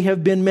 There may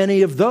have been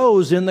many of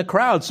those in the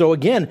crowd. So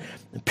again,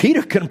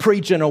 Peter can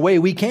preach in a way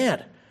we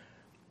can't,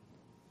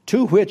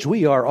 to which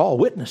we are all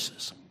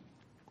witnesses.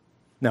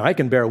 Now, I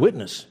can bear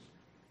witness.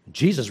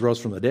 Jesus rose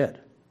from the dead.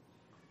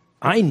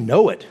 I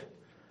know it.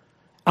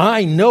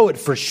 I know it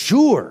for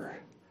sure.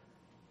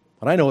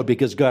 But I know it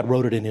because God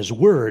wrote it in His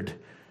Word.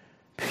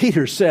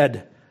 Peter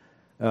said,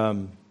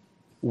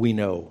 we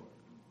know.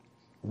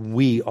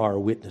 We are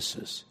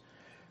witnesses.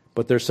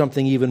 But there's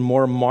something even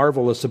more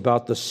marvelous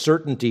about the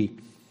certainty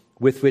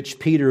with which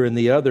Peter and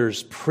the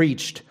others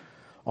preached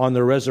on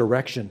the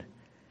resurrection.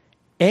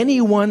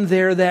 Anyone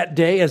there that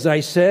day, as I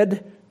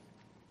said,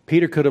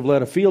 Peter could have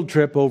led a field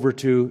trip over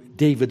to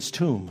David's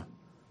tomb.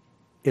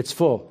 It's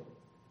full.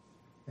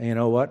 And you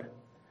know what?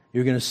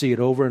 You're going to see it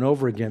over and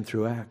over again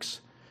through Acts.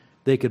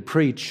 They could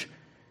preach,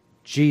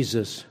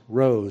 Jesus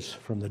rose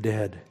from the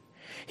dead.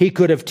 He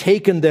could have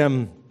taken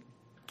them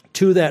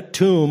to that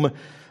tomb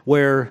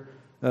where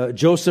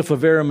Joseph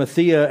of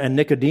Arimathea and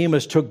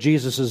Nicodemus took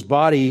Jesus'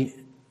 body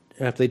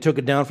after they took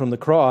it down from the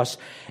cross,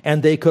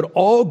 and they could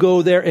all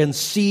go there and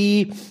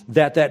see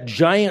that that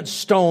giant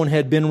stone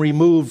had been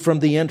removed from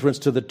the entrance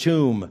to the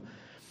tomb.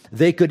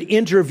 They could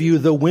interview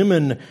the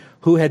women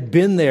who had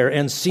been there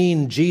and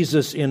seen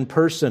Jesus in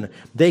person.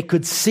 They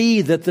could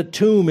see that the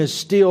tomb is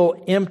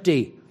still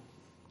empty.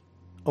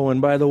 Oh,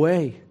 and by the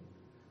way,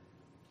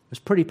 it's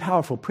pretty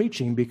powerful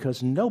preaching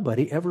because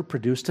nobody ever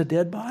produced a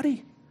dead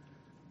body.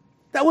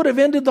 That would have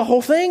ended the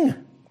whole thing.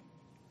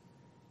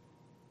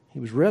 He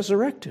was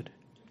resurrected.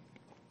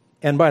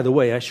 And by the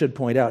way, I should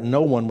point out,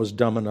 no one was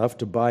dumb enough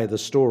to buy the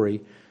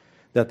story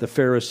that the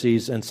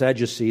Pharisees and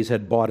Sadducees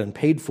had bought and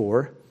paid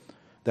for.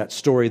 That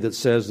story that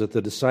says that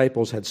the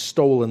disciples had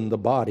stolen the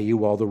body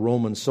while the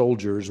Roman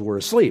soldiers were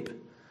asleep.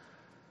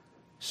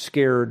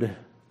 Scared,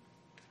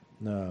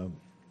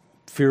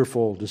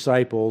 fearful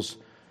disciples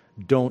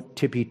don't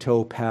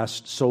tippy-toe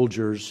past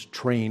soldiers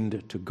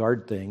trained to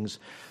guard things.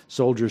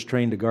 Soldiers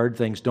trained to guard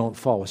things don't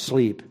fall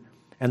asleep.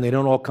 And they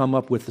don't all come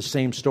up with the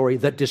same story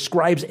that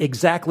describes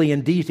exactly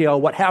in detail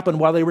what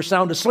happened while they were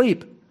sound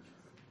asleep.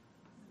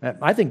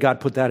 I think God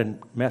put that in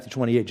Matthew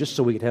 28 just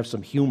so we could have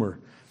some humor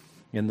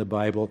in the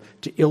Bible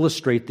to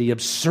illustrate the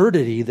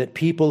absurdity that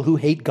people who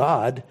hate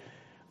God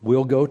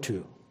will go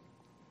to.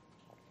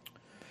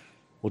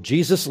 Well,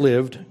 Jesus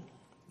lived.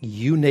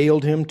 You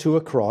nailed him to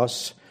a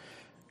cross.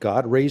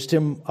 God raised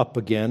him up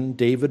again.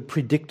 David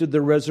predicted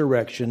the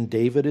resurrection.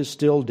 David is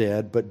still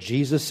dead, but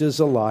Jesus is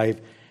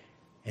alive,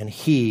 and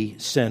he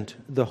sent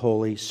the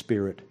Holy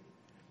Spirit.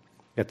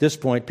 At this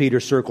point, Peter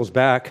circles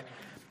back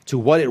to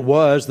what it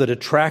was that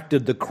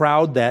attracted the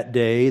crowd that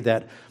day,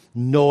 that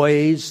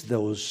noise,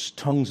 those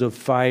tongues of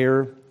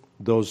fire,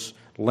 those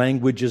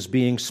languages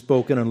being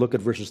spoken. And look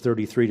at verses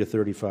 33 to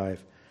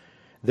 35.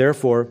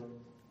 Therefore,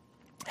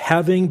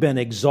 having been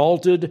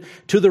exalted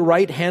to the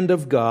right hand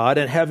of God,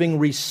 and having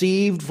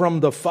received from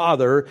the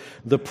Father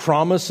the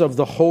promise of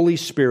the Holy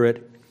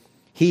Spirit,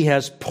 he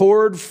has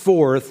poured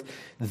forth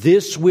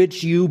this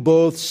which you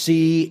both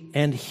see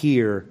and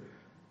hear.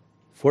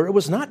 For it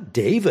was not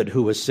David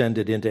who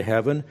ascended into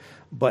heaven,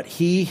 but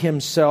he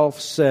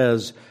himself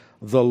says,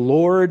 the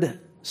Lord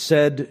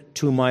said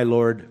to my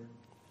Lord,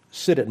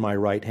 sit at my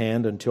right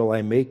hand until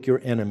I make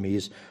your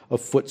enemies a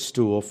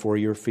footstool for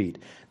your feet.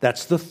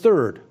 That's the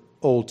third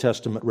Old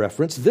Testament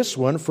reference. This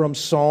one from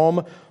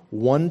Psalm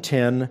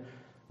 110,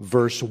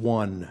 verse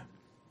 1.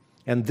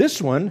 And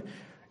this one,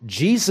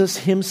 Jesus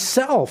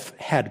himself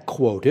had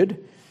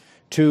quoted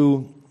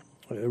to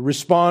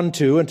respond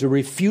to and to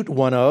refute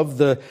one of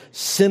the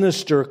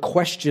sinister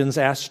questions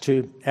asked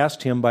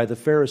him by the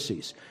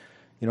Pharisees.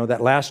 You know,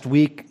 that last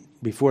week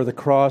before the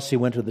cross, he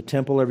went to the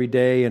temple every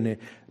day, and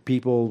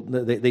people,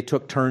 they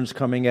took turns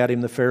coming at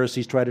him. The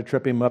Pharisees tried to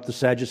trip him up. The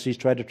Sadducees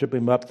tried to trip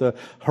him up. The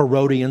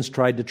Herodians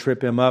tried to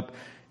trip him up.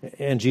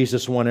 And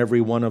Jesus won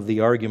every one of the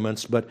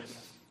arguments. But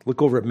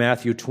look over at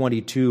Matthew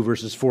 22,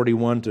 verses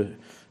 41 to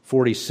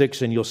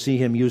 46, and you'll see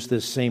him use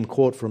this same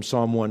quote from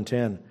Psalm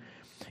 110.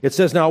 It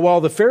says, now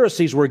while the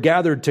Pharisees were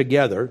gathered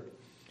together,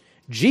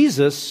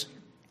 Jesus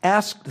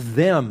asked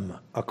them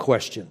a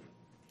question.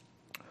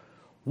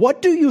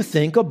 What do you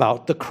think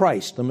about the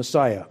Christ, the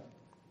Messiah?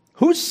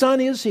 Whose son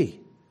is he?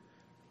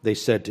 They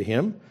said to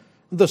him,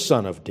 the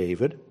son of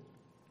David.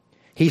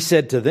 He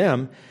said to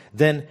them,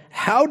 "Then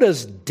how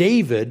does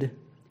David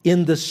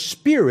in the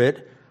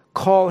Spirit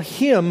call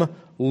him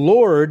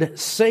Lord,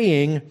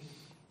 saying,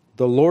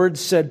 'The Lord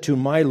said to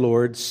my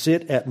Lord,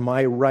 sit at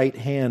my right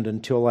hand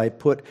until I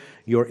put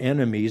your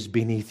enemies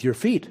beneath your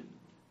feet'?"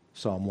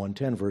 Psalm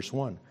 110, verse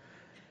 1.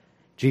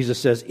 Jesus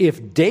says,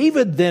 if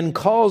David then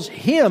calls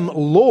him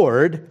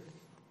Lord,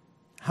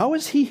 how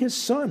is he his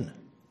son?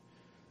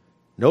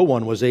 No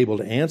one was able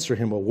to answer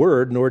him a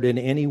word, nor did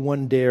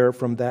anyone dare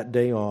from that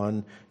day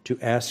on to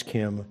ask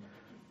him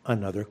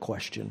another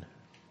question.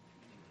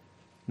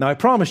 Now, I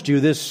promised you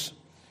this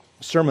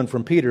sermon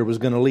from Peter was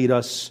going to lead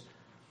us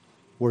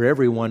where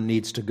everyone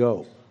needs to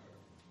go.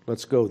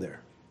 Let's go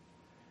there.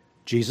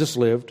 Jesus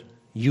lived.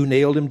 You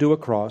nailed him to a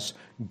cross.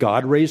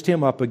 God raised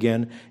him up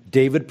again.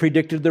 David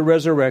predicted the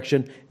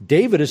resurrection.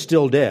 David is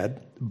still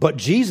dead, but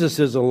Jesus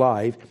is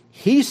alive.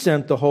 He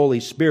sent the Holy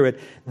Spirit.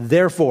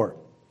 Therefore,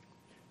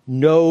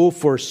 know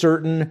for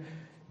certain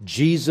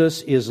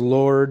Jesus is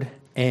Lord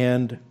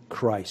and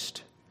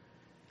Christ.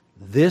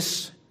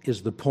 This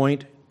is the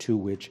point to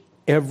which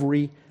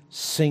every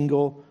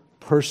single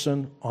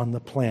person on the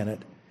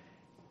planet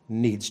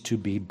needs to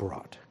be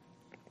brought.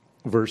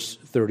 Verse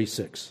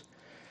 36.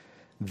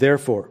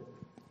 Therefore,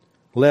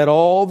 let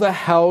all the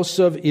house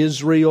of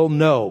Israel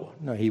know.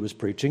 Now, he was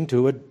preaching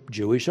to a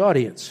Jewish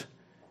audience.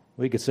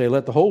 We could say,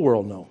 let the whole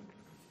world know.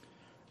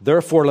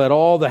 Therefore, let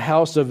all the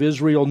house of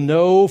Israel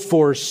know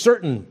for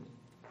certain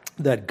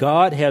that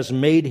God has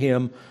made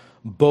him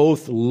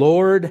both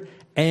Lord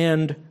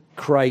and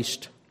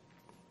Christ,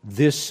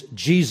 this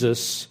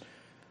Jesus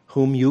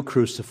whom you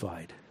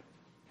crucified.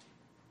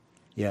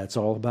 Yeah, it's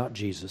all about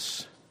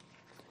Jesus.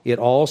 It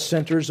all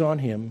centers on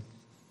him.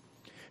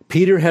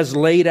 Peter has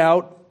laid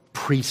out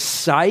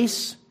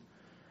precise,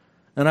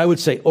 and I would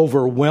say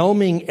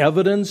overwhelming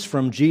evidence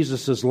from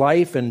Jesus'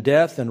 life and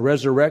death and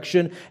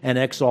resurrection and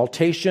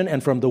exaltation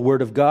and from the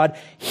Word of God.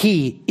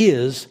 He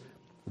is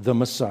the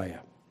Messiah.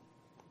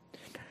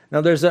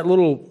 Now there's that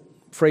little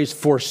phrase,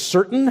 for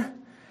certain.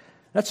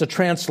 That's a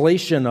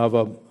translation of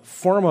a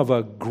form of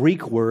a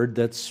Greek word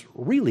that's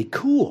really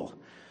cool.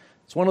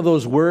 It's one of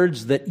those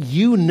words that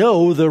you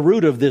know the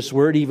root of this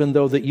word, even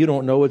though that you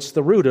don't know it's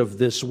the root of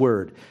this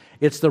word.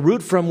 It's the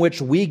root from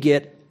which we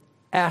get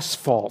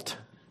asphalt.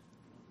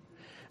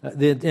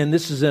 And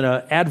this is in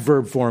an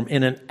adverb form,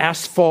 in an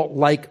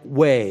asphalt-like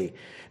way.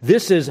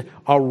 This is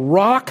a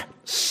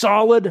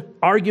rock-solid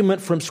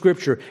argument from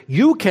Scripture.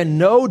 You can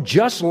know,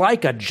 just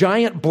like a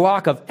giant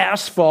block of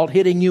asphalt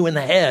hitting you in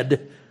the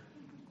head,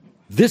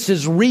 this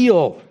is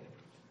real.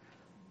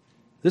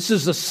 This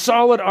is a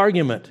solid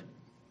argument.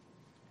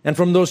 And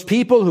from those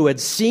people who had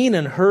seen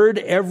and heard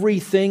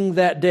everything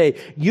that day,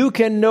 you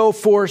can know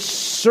for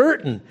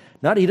certain.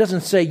 He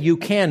doesn't say you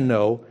can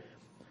know.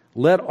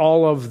 Let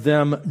all of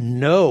them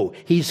know.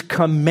 He's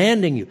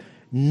commanding you.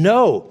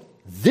 No,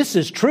 this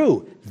is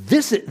true.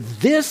 This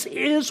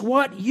is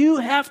what you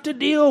have to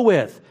deal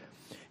with.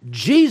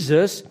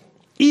 Jesus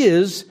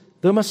is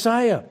the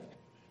Messiah.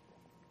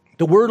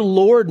 The word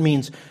Lord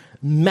means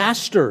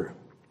master.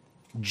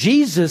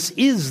 Jesus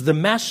is the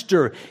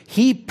master.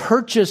 He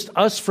purchased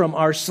us from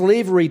our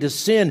slavery to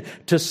sin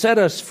to set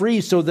us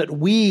free so that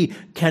we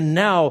can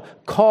now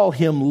call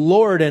him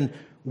Lord, and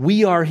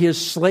we are his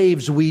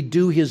slaves. We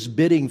do his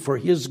bidding for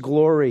his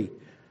glory.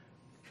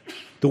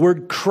 The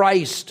word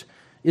Christ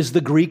is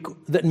the Greek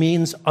that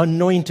means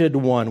anointed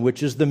one,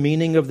 which is the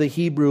meaning of the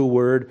Hebrew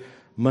word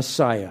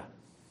Messiah.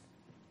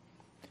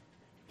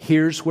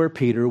 Here's where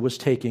Peter was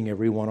taking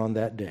everyone on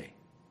that day.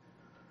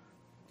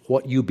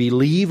 What you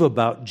believe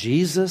about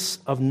Jesus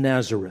of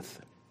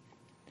Nazareth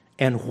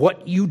and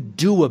what you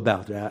do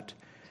about that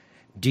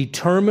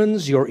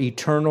determines your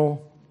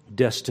eternal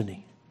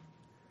destiny.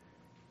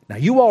 Now,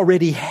 you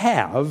already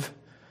have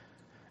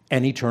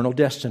an eternal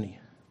destiny.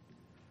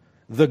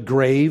 The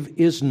grave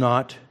is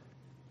not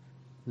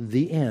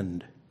the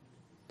end.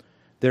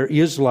 There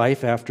is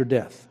life after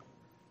death.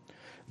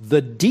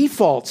 The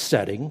default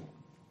setting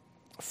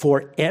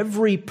for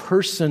every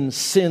person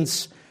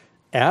since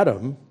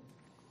Adam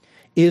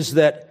is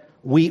that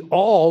we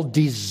all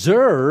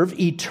deserve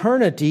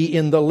eternity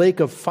in the lake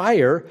of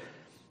fire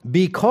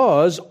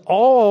because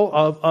all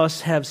of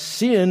us have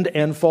sinned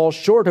and fall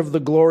short of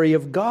the glory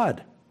of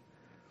God.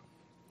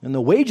 And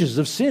the wages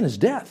of sin is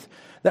death.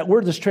 That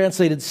word that's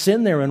translated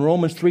sin there in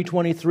Romans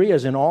 3:23,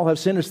 as in all have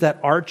sinned, it's that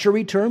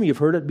archery term. You've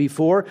heard it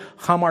before,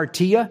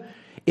 hamartia.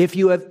 If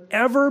you have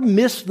ever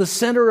missed the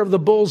center of the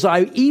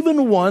bullseye,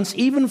 even once,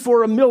 even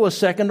for a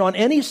millisecond, on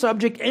any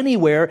subject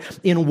anywhere,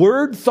 in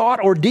word,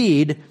 thought, or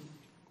deed,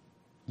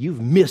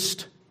 you've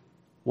missed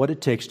what it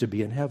takes to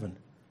be in heaven.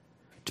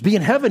 To be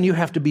in heaven, you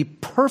have to be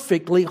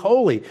perfectly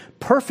holy,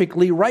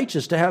 perfectly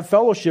righteous, to have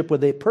fellowship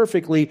with a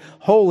perfectly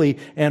holy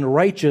and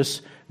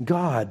righteous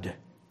God.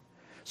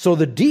 So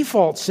the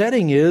default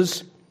setting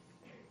is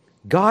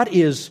God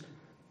is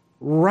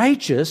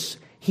righteous.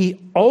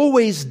 He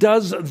always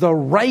does the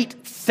right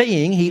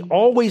thing. He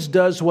always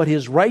does what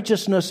his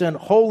righteousness and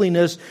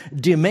holiness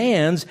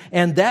demands,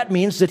 and that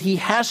means that he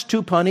has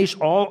to punish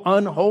all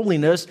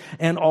unholiness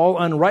and all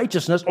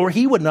unrighteousness, or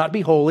he would not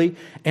be holy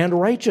and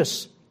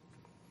righteous.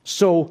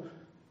 So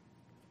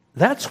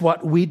that's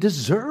what we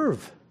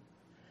deserve.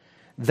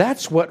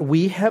 That's what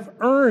we have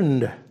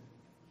earned.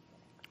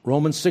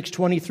 Romans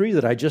 6:23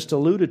 that I just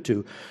alluded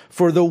to.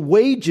 For the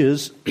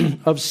wages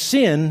of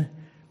sin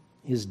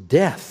is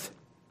death,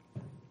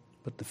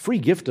 but the free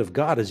gift of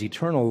God is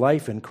eternal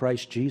life in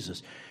Christ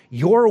Jesus.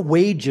 Your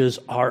wages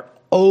are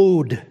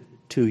owed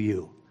to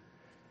you.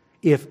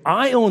 If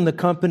I own the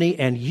company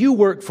and you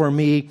work for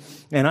me,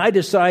 and I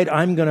decide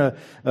I'm going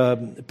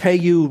to pay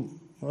you,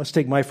 let's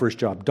take my first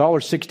job,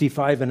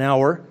 $1.65 an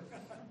hour,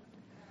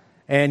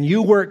 and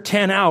you work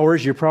 10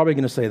 hours, you're probably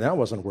going to say, that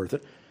wasn't worth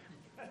it.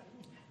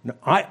 No,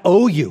 I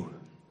owe you.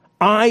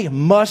 I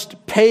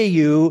must pay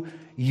you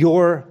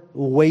your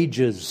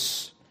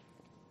wages.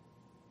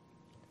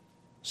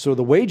 So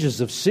the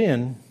wages of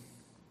sin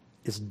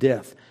is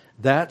death.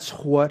 That's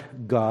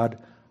what God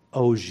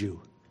owes you.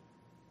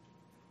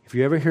 If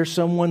you ever hear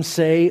someone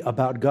say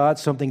about God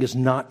something is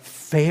not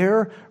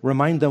fair,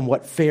 remind them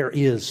what fair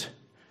is.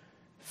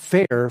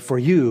 Fair for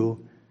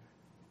you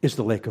is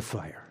the lake of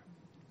fire.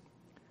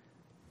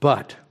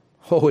 But,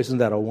 oh, isn't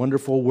that a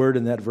wonderful word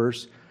in that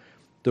verse?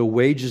 The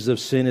wages of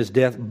sin is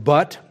death,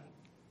 but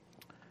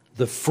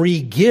the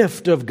free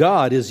gift of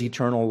God is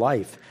eternal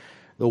life.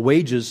 The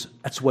wages,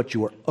 that's what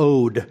you are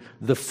owed.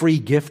 The free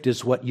gift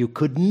is what you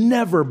could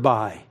never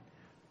buy.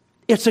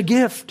 It's a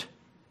gift.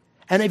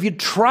 And if you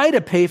try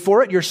to pay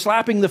for it, you're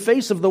slapping the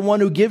face of the one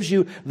who gives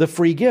you the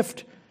free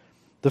gift.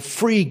 The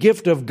free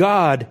gift of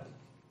God,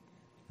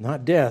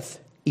 not death,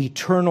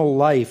 eternal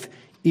life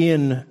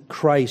in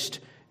Christ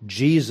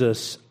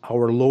Jesus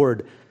our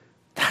Lord.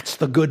 That's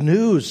the good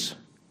news.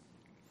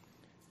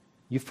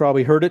 You've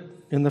probably heard it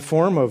in the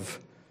form of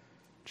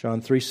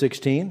John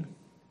 3:16.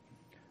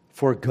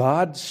 For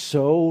God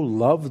so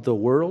loved the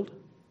world,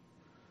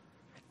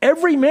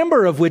 every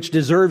member of which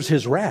deserves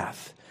his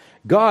wrath.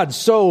 God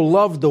so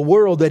loved the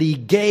world that he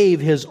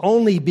gave his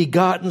only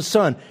begotten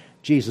Son.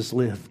 Jesus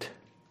lived.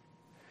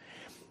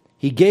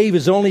 He gave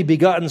his only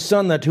begotten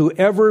Son that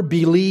whoever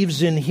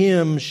believes in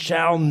him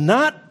shall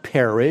not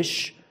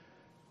perish,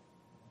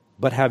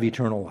 but have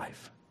eternal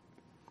life.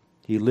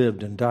 He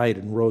lived and died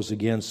and rose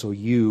again, so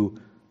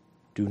you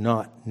do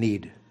not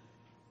need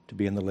to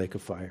be in the lake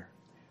of fire.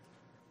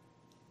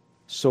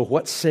 So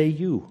what say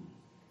you?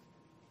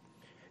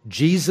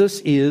 Jesus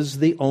is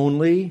the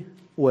only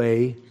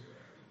way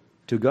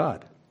to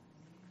God.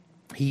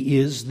 He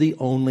is the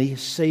only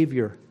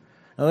Savior.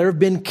 Now, there have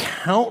been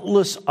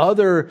countless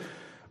other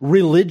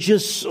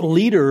religious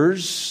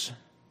leaders,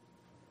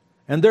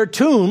 and their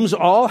tombs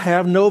all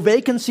have no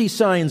vacancy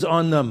signs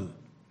on them.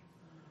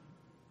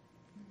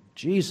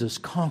 Jesus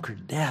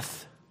conquered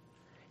death.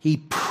 He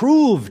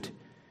proved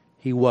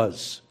he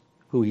was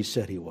who he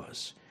said he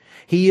was.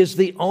 He is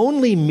the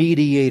only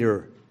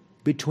mediator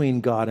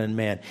between God and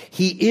man.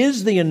 He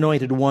is the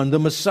anointed one, the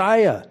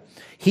Messiah.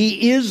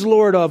 He is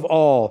Lord of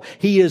all.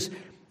 He is,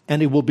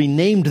 and he will be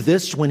named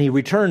this when he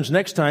returns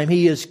next time,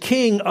 he is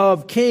King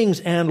of kings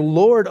and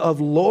Lord of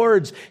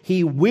lords.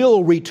 He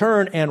will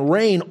return and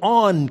reign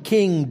on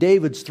King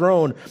David's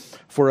throne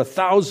for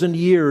 1,000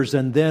 years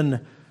and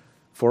then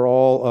for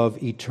all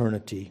of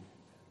eternity.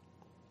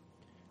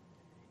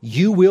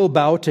 You will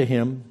bow to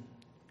him.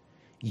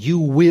 You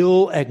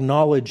will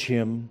acknowledge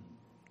him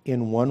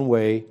in one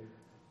way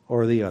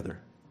or the other.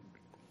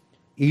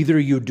 Either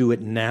you do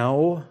it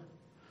now,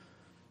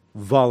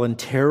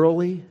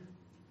 voluntarily,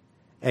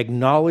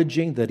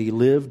 acknowledging that he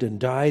lived and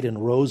died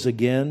and rose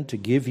again to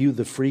give you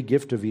the free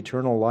gift of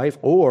eternal life,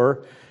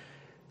 or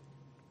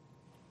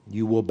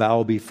you will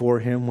bow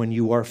before him when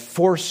you are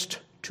forced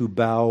to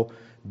bow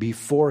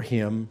before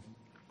him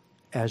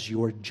as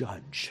your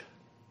judge.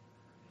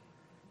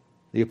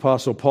 The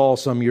Apostle Paul,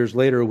 some years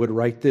later, would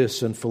write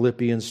this in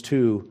Philippians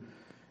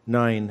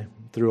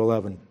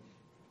 2:9-11.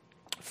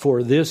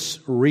 For this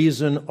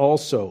reason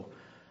also,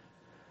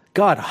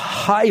 God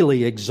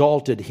highly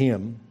exalted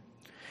him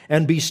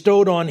and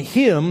bestowed on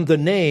him the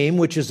name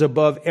which is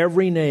above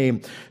every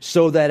name,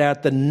 so that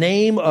at the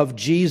name of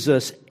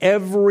Jesus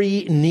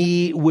every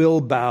knee will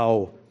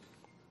bow,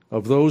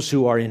 of those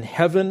who are in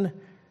heaven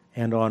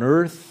and on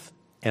earth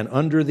and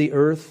under the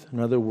earth, in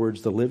other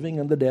words, the living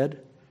and the dead,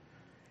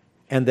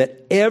 and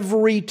that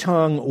every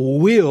tongue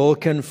will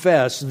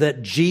confess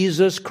that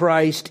Jesus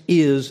Christ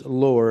is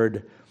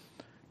Lord,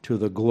 to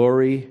the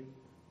glory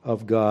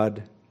of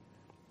God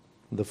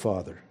the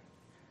Father.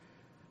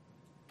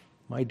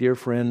 My dear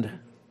friend,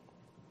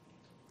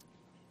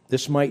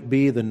 this might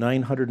be the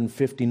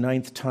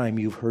 959th time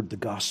you've heard the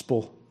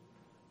gospel,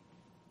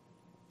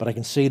 but I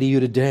can say to you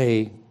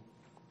today,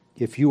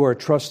 if you are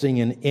trusting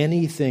in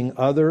anything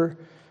other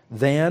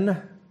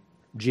than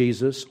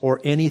Jesus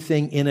or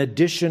anything in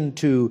addition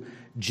to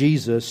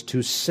Jesus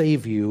to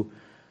save you,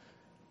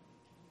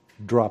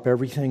 drop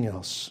everything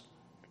else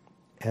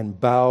and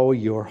bow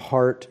your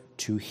heart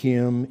to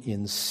Him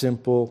in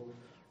simple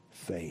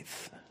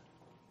faith.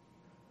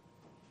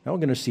 Now we're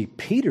going to see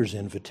Peter's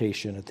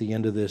invitation at the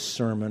end of this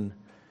sermon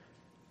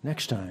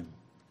next time.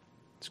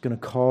 It's going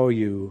to call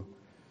you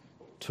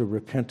to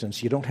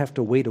repentance. You don't have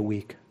to wait a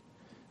week,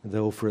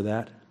 though, for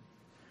that.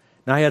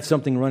 Now, I had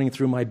something running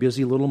through my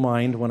busy little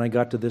mind when I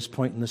got to this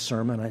point in the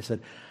sermon. I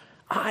said,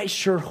 I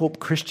sure hope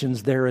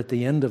Christian's there at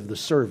the end of the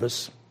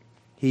service.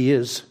 He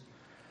is.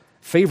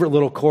 Favorite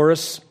little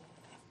chorus.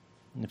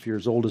 If you're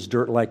as old as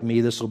dirt like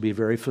me, this will be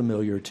very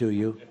familiar to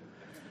you.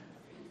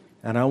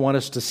 And I want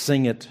us to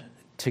sing it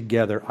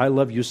together. I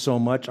love you so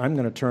much, I'm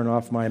going to turn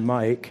off my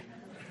mic.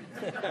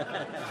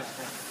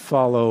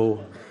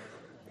 Follow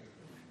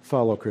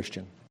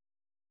Christian.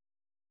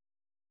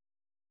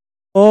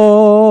 Lord,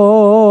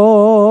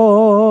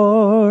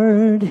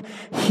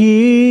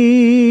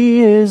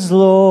 He is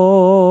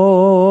Lord.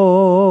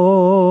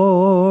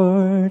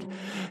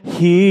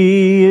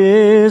 He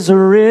is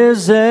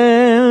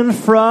risen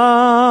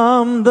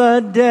from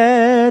the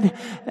dead,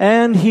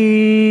 and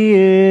He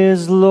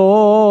is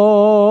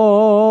Lord.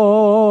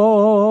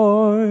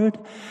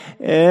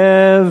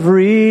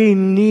 Every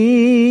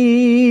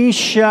knee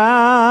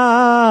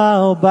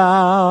shall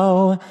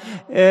bow,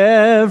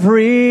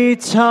 every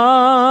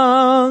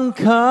tongue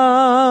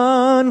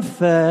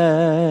confess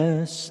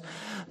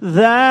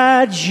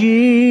that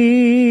Jesus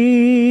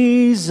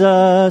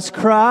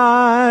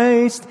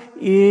Christ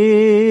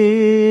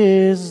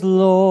is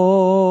Lord.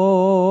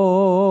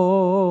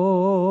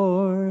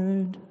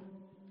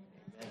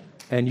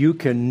 And you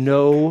can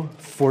know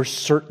for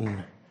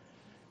certain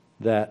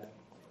that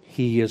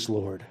He is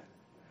Lord.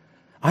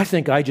 I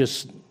think I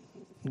just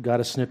got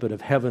a snippet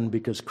of heaven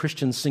because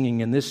Christian's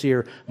singing in this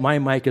ear, my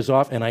mic is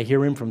off, and I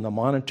hear him from the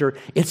monitor.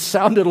 It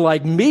sounded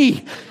like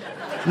me.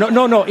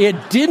 No,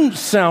 it didn't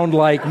sound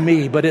like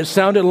me, but it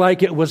sounded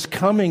like it was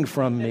coming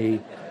from me.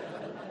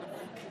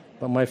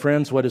 But my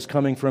friends, what is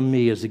coming from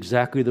me is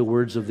exactly the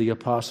words of the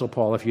Apostle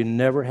Paul. If you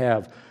never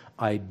have,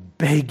 I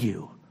beg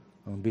you,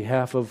 on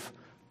behalf of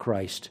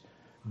Christ,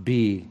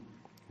 be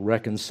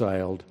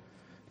reconciled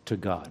to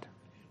God.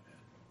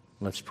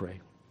 Let's pray.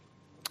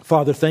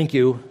 Father, thank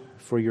you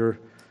for your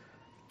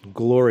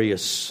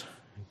glorious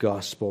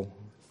gospel.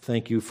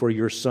 Thank you for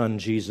your Son,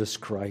 Jesus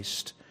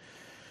Christ.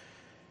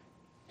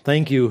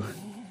 Thank you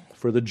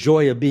for the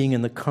joy of being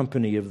in the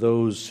company of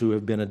those who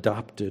have been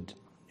adopted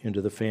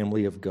into the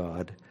family of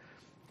God,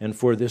 and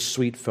for this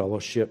sweet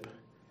fellowship.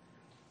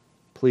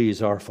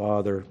 Please, our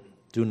Father,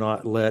 do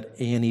not let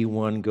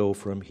anyone go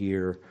from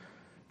here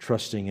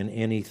trusting in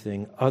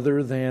anything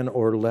other than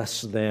or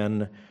less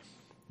than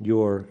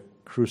your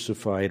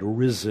crucified,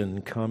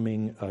 risen,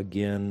 coming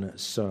again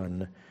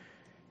Son,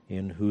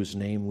 in whose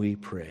name we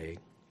pray.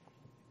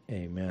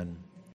 Amen.